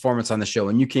performance on the show?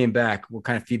 When you came back, what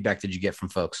kind of feedback did you get from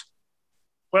folks?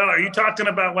 Well, are you talking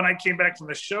about when I came back from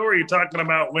the show, or are you talking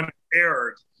about when it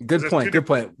aired? Good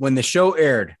point. When the show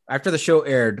aired, after the show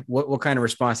aired, what kind of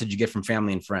response did you get from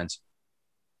family and friends?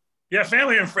 Yeah,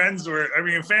 family and friends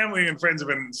have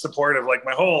been supportive like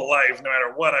my whole life, no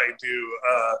matter what I do.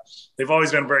 They've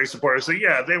always been very supportive. So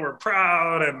yeah, they were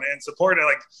proud and supported,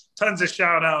 like tons of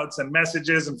shout outs and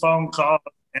messages and phone calls.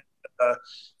 And,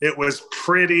 it was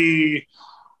pretty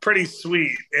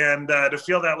sweet and to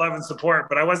feel that love and support,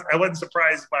 but I wasn't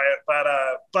surprised by it. But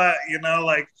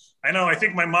I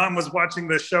think my mom was watching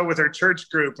the show with her church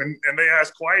group and they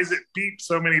asked, why is it beep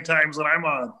so many times when I'm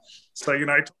on? So, I told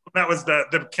them that was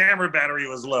the camera battery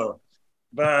was low,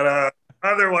 but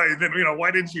otherwise, then, why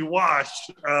didn't you wash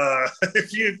a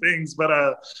few things, but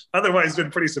otherwise been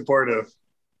pretty supportive,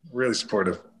 really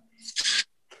supportive.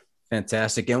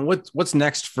 Fantastic. And what's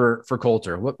next for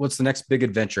Colter? What's the next big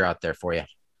adventure out there for you?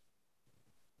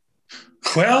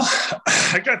 Well,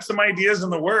 I got some ideas in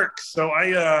the works. So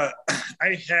I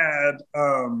had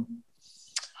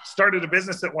started a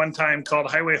business at one time called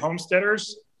Highway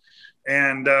Homesteaders.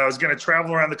 And I was going to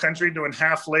travel around the country doing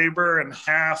half labor and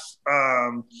half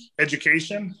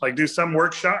education, like do some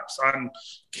workshops on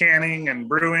canning and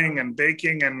brewing and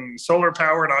baking and solar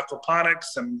power and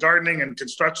aquaponics and gardening and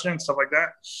construction, stuff like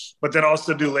that. But then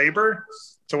also do labor,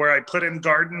 to where I put in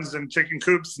gardens and chicken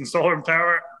coops and solar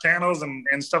power panels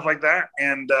and stuff like that.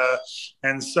 And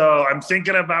so I'm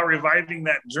thinking about reviving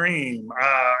that dream.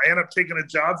 I ended up taking a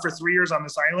job for 3 years on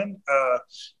this island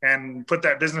and put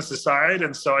that business aside.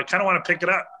 And so I kind of want to pick it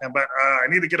up, but I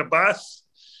need to get a bus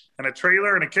and a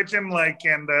trailer and a kitchen, I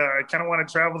kind of want to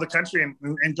travel the country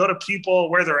and go to people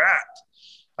where they're at.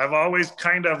 I've always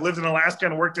kind of lived in Alaska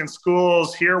and worked in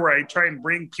schools here where I try and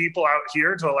bring people out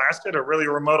here to Alaska, to really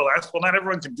remote Alaska. Well, not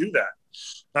everyone can do that.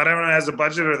 Not everyone has the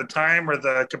budget or the time or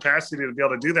the capacity to be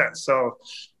able to do that. So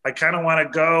I kind of want to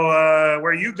go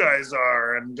where you guys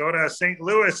are and go to St.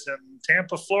 Louis and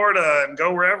Tampa, Florida, and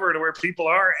go wherever to where people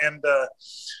are and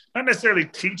not necessarily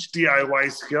teach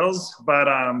DIY skills, but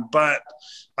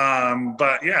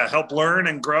yeah, help learn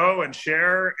and grow and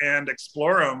share and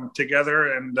explore them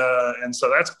together. And so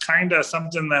that's kind of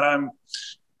something that I'm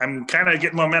kind of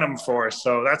getting momentum for.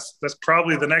 So that's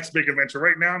probably the next big adventure.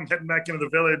 Right now, I'm heading back into the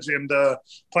village and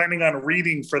planning on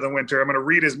reading for the winter. I'm going to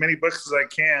read as many books as I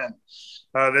can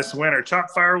this winter.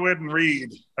 Chop firewood and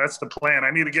read. That's the plan.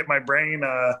 I need to get my brain,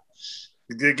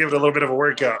 give it a little bit of a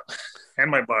workout, and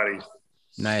my body.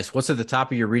 Nice. What's at the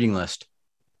top of your reading list?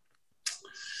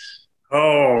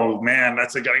 Oh man, I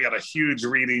got a huge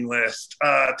reading list.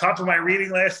 Top of my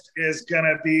reading list is going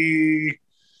to be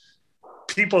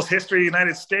People's History of the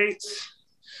United States,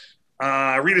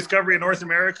 Rediscovery of North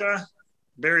America,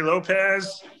 Barry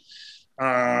Lopez.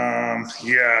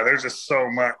 Yeah, there's just so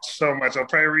much. I'll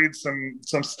probably read some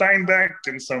Steinbeck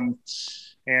and some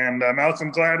and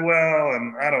Malcolm Gladwell,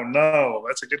 and I don't know.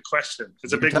 That's a good question.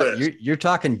 It's a big list. You're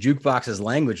talking Jukebox's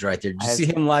language right there. Did you see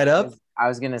him light I up?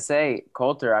 was going to say,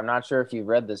 Colter, I'm not sure if you've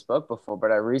read this book before,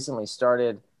 but I recently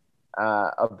started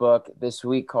a book this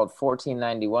week called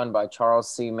 1491 by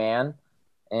Charles C. Mann.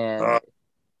 And I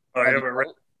haven't read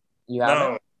it. You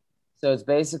haven't? No. So it's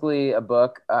basically a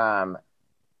book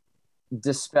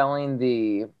dispelling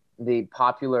the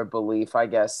popular belief, I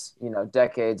guess,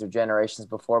 decades or generations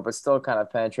before, but still kind of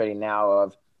penetrating now,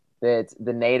 of that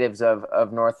the natives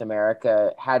of North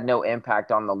America had no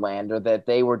impact on the land, or that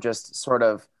they were just sort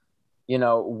of,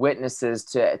 witnesses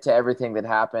to everything that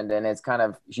happened. And it's kind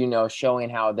of, showing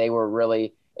how they were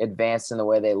really advanced in the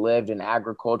way they lived, in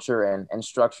agriculture and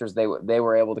structures they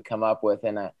were able to come up with.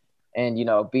 And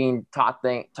being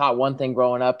taught one thing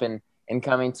growing up, and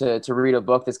coming to read a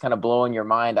book that's kind of blowing your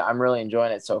mind. I'm really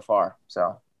enjoying it so far.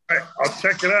 So I'll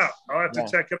check it out. I'll have to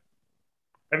check it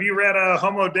out. Have you read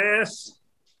Homo Deus?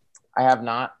 I have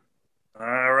not.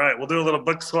 All right. We'll do a little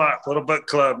book swap, a little book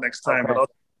club next time. Okay. But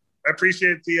I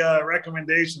appreciate the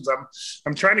recommendations.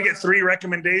 I'm trying to get 3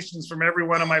 recommendations from every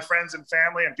one of my friends and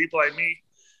family and people I meet.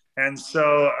 And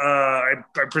so I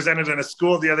presented in a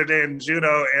school the other day in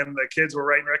Juneau, and the kids were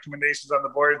writing recommendations on the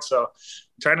board. So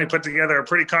I'm trying to put together a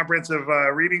pretty comprehensive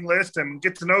reading list and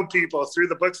get to know people through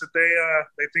the books that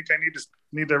they think I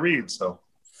need to read. So.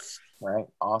 Right.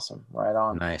 Awesome. Right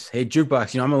on. Nice. Hey,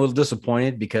 Jukebox, I'm a little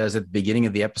disappointed because at the beginning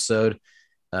of the episode,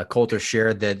 Colter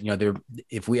shared that,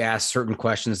 if we asked certain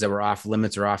questions that were off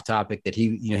limits or off topic, that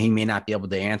he may not be able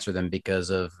to answer them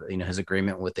because of, his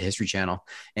agreement with the History Channel.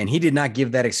 And he did not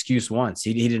give that excuse once.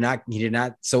 He did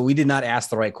not. So we did not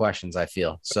ask the right questions, I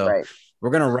feel. So right.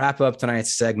 We're going to wrap up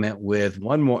tonight's segment with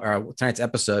tonight's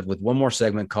episode with one more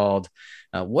segment called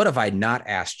What Have I Not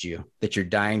Asked You That You're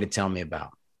Dying to Tell Me About?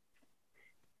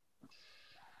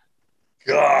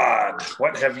 God,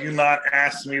 what have you not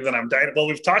asked me that I'm dying? Well,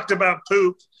 we've talked about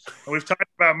poop, and we've talked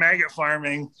about maggot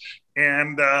farming,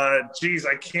 and geez,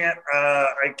 I can't.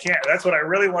 That's what I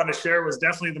really wanted to share, was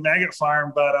definitely the maggot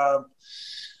farm. But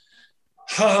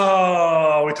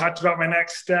we talked about my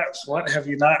next steps. What have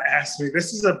you not asked me?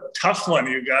 This is a tough one,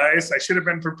 you guys. I should have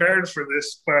been prepared for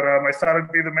this, but I thought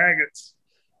it'd be the maggots.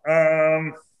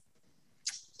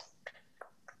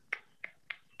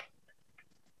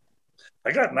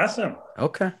 I got nothing.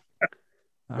 Okay.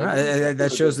 All right.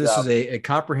 That shows this is a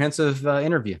comprehensive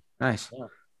interview. Nice. Yeah.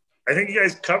 I think you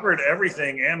guys covered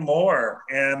everything and more.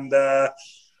 And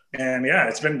yeah,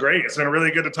 it's been great. It's been really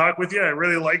good to talk with you. I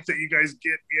really like that you guys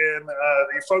get in,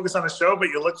 you focus on the show, but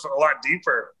you look for a lot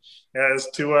deeper as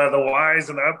to the whys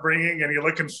and the upbringing, and you're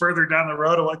looking further down the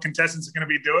road of what contestants are going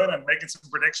to be doing and making some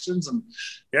predictions. And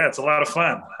yeah, it's a lot of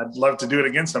fun. I'd love to do it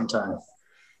again sometime.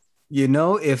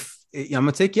 If I'm going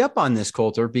to take you up on this,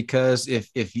 Colter, because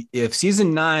if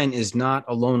season 9 is not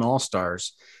Alone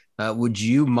All-Stars, would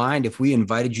you mind if we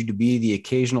invited you to be the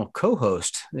occasional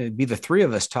co-host? It'd be the 3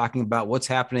 of us talking about what's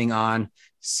happening on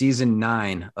season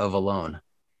 9 of Alone.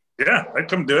 Yeah, I'd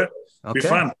come do it. Okay. Be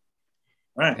fun.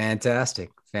 All right.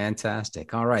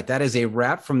 Fantastic. All right. That is a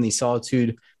wrap from the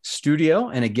Solitude Studio.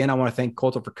 And again, I want to thank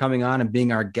Colter for coming on and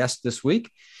being our guest this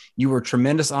week. You were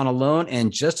tremendous on Alone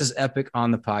and just as epic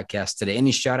on the podcast today.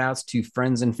 Any shout outs to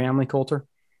friends and family, Colter?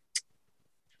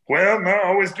 Well, no, I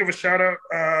always give a shout out.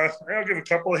 I'll give a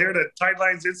couple here to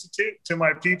Tidelines Institute, to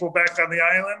my people back on the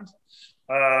island.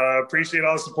 Appreciate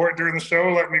all the support during the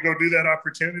show. Let me go do that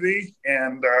opportunity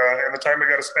and the time I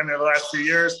got to spend there the last few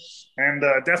years. And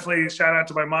definitely shout out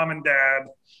to my mom and dad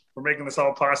for making this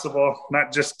all possible.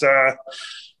 Not just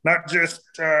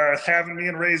having me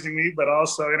and raising me, but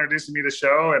also introducing me to the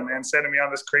show and sending me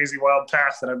on this crazy wild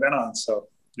path that I've been on. So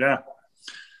yeah,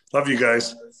 love you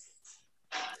guys.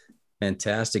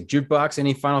 Fantastic. Jukebox,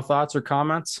 any final thoughts or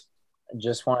comments? I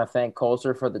just want to thank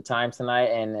Colter for the time tonight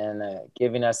and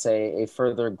giving us a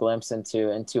further glimpse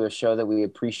into a show that we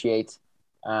appreciate.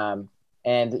 And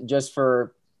just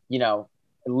for,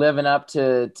 living up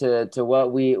to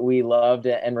what we loved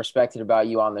and respected about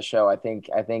you on the show. I think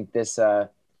this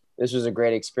was a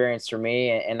great experience for me,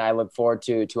 and I look forward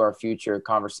to our future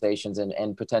conversations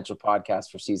and potential podcasts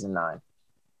for season 9.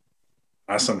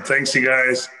 Awesome. Thanks, you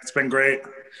guys. It's been great.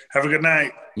 Have a good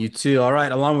night. You too. All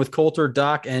right. Along with Colter,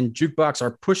 Doc, and Jukebox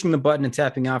are pushing the button and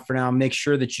tapping out for now. Make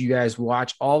sure that you guys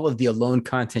watch all of the Alone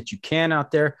content you can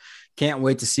out there. Can't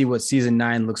wait to see what season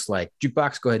 9 looks like.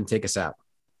 Jukebox, go ahead and take us out.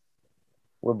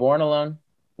 We're born alone.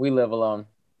 We live alone.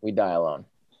 We die alone.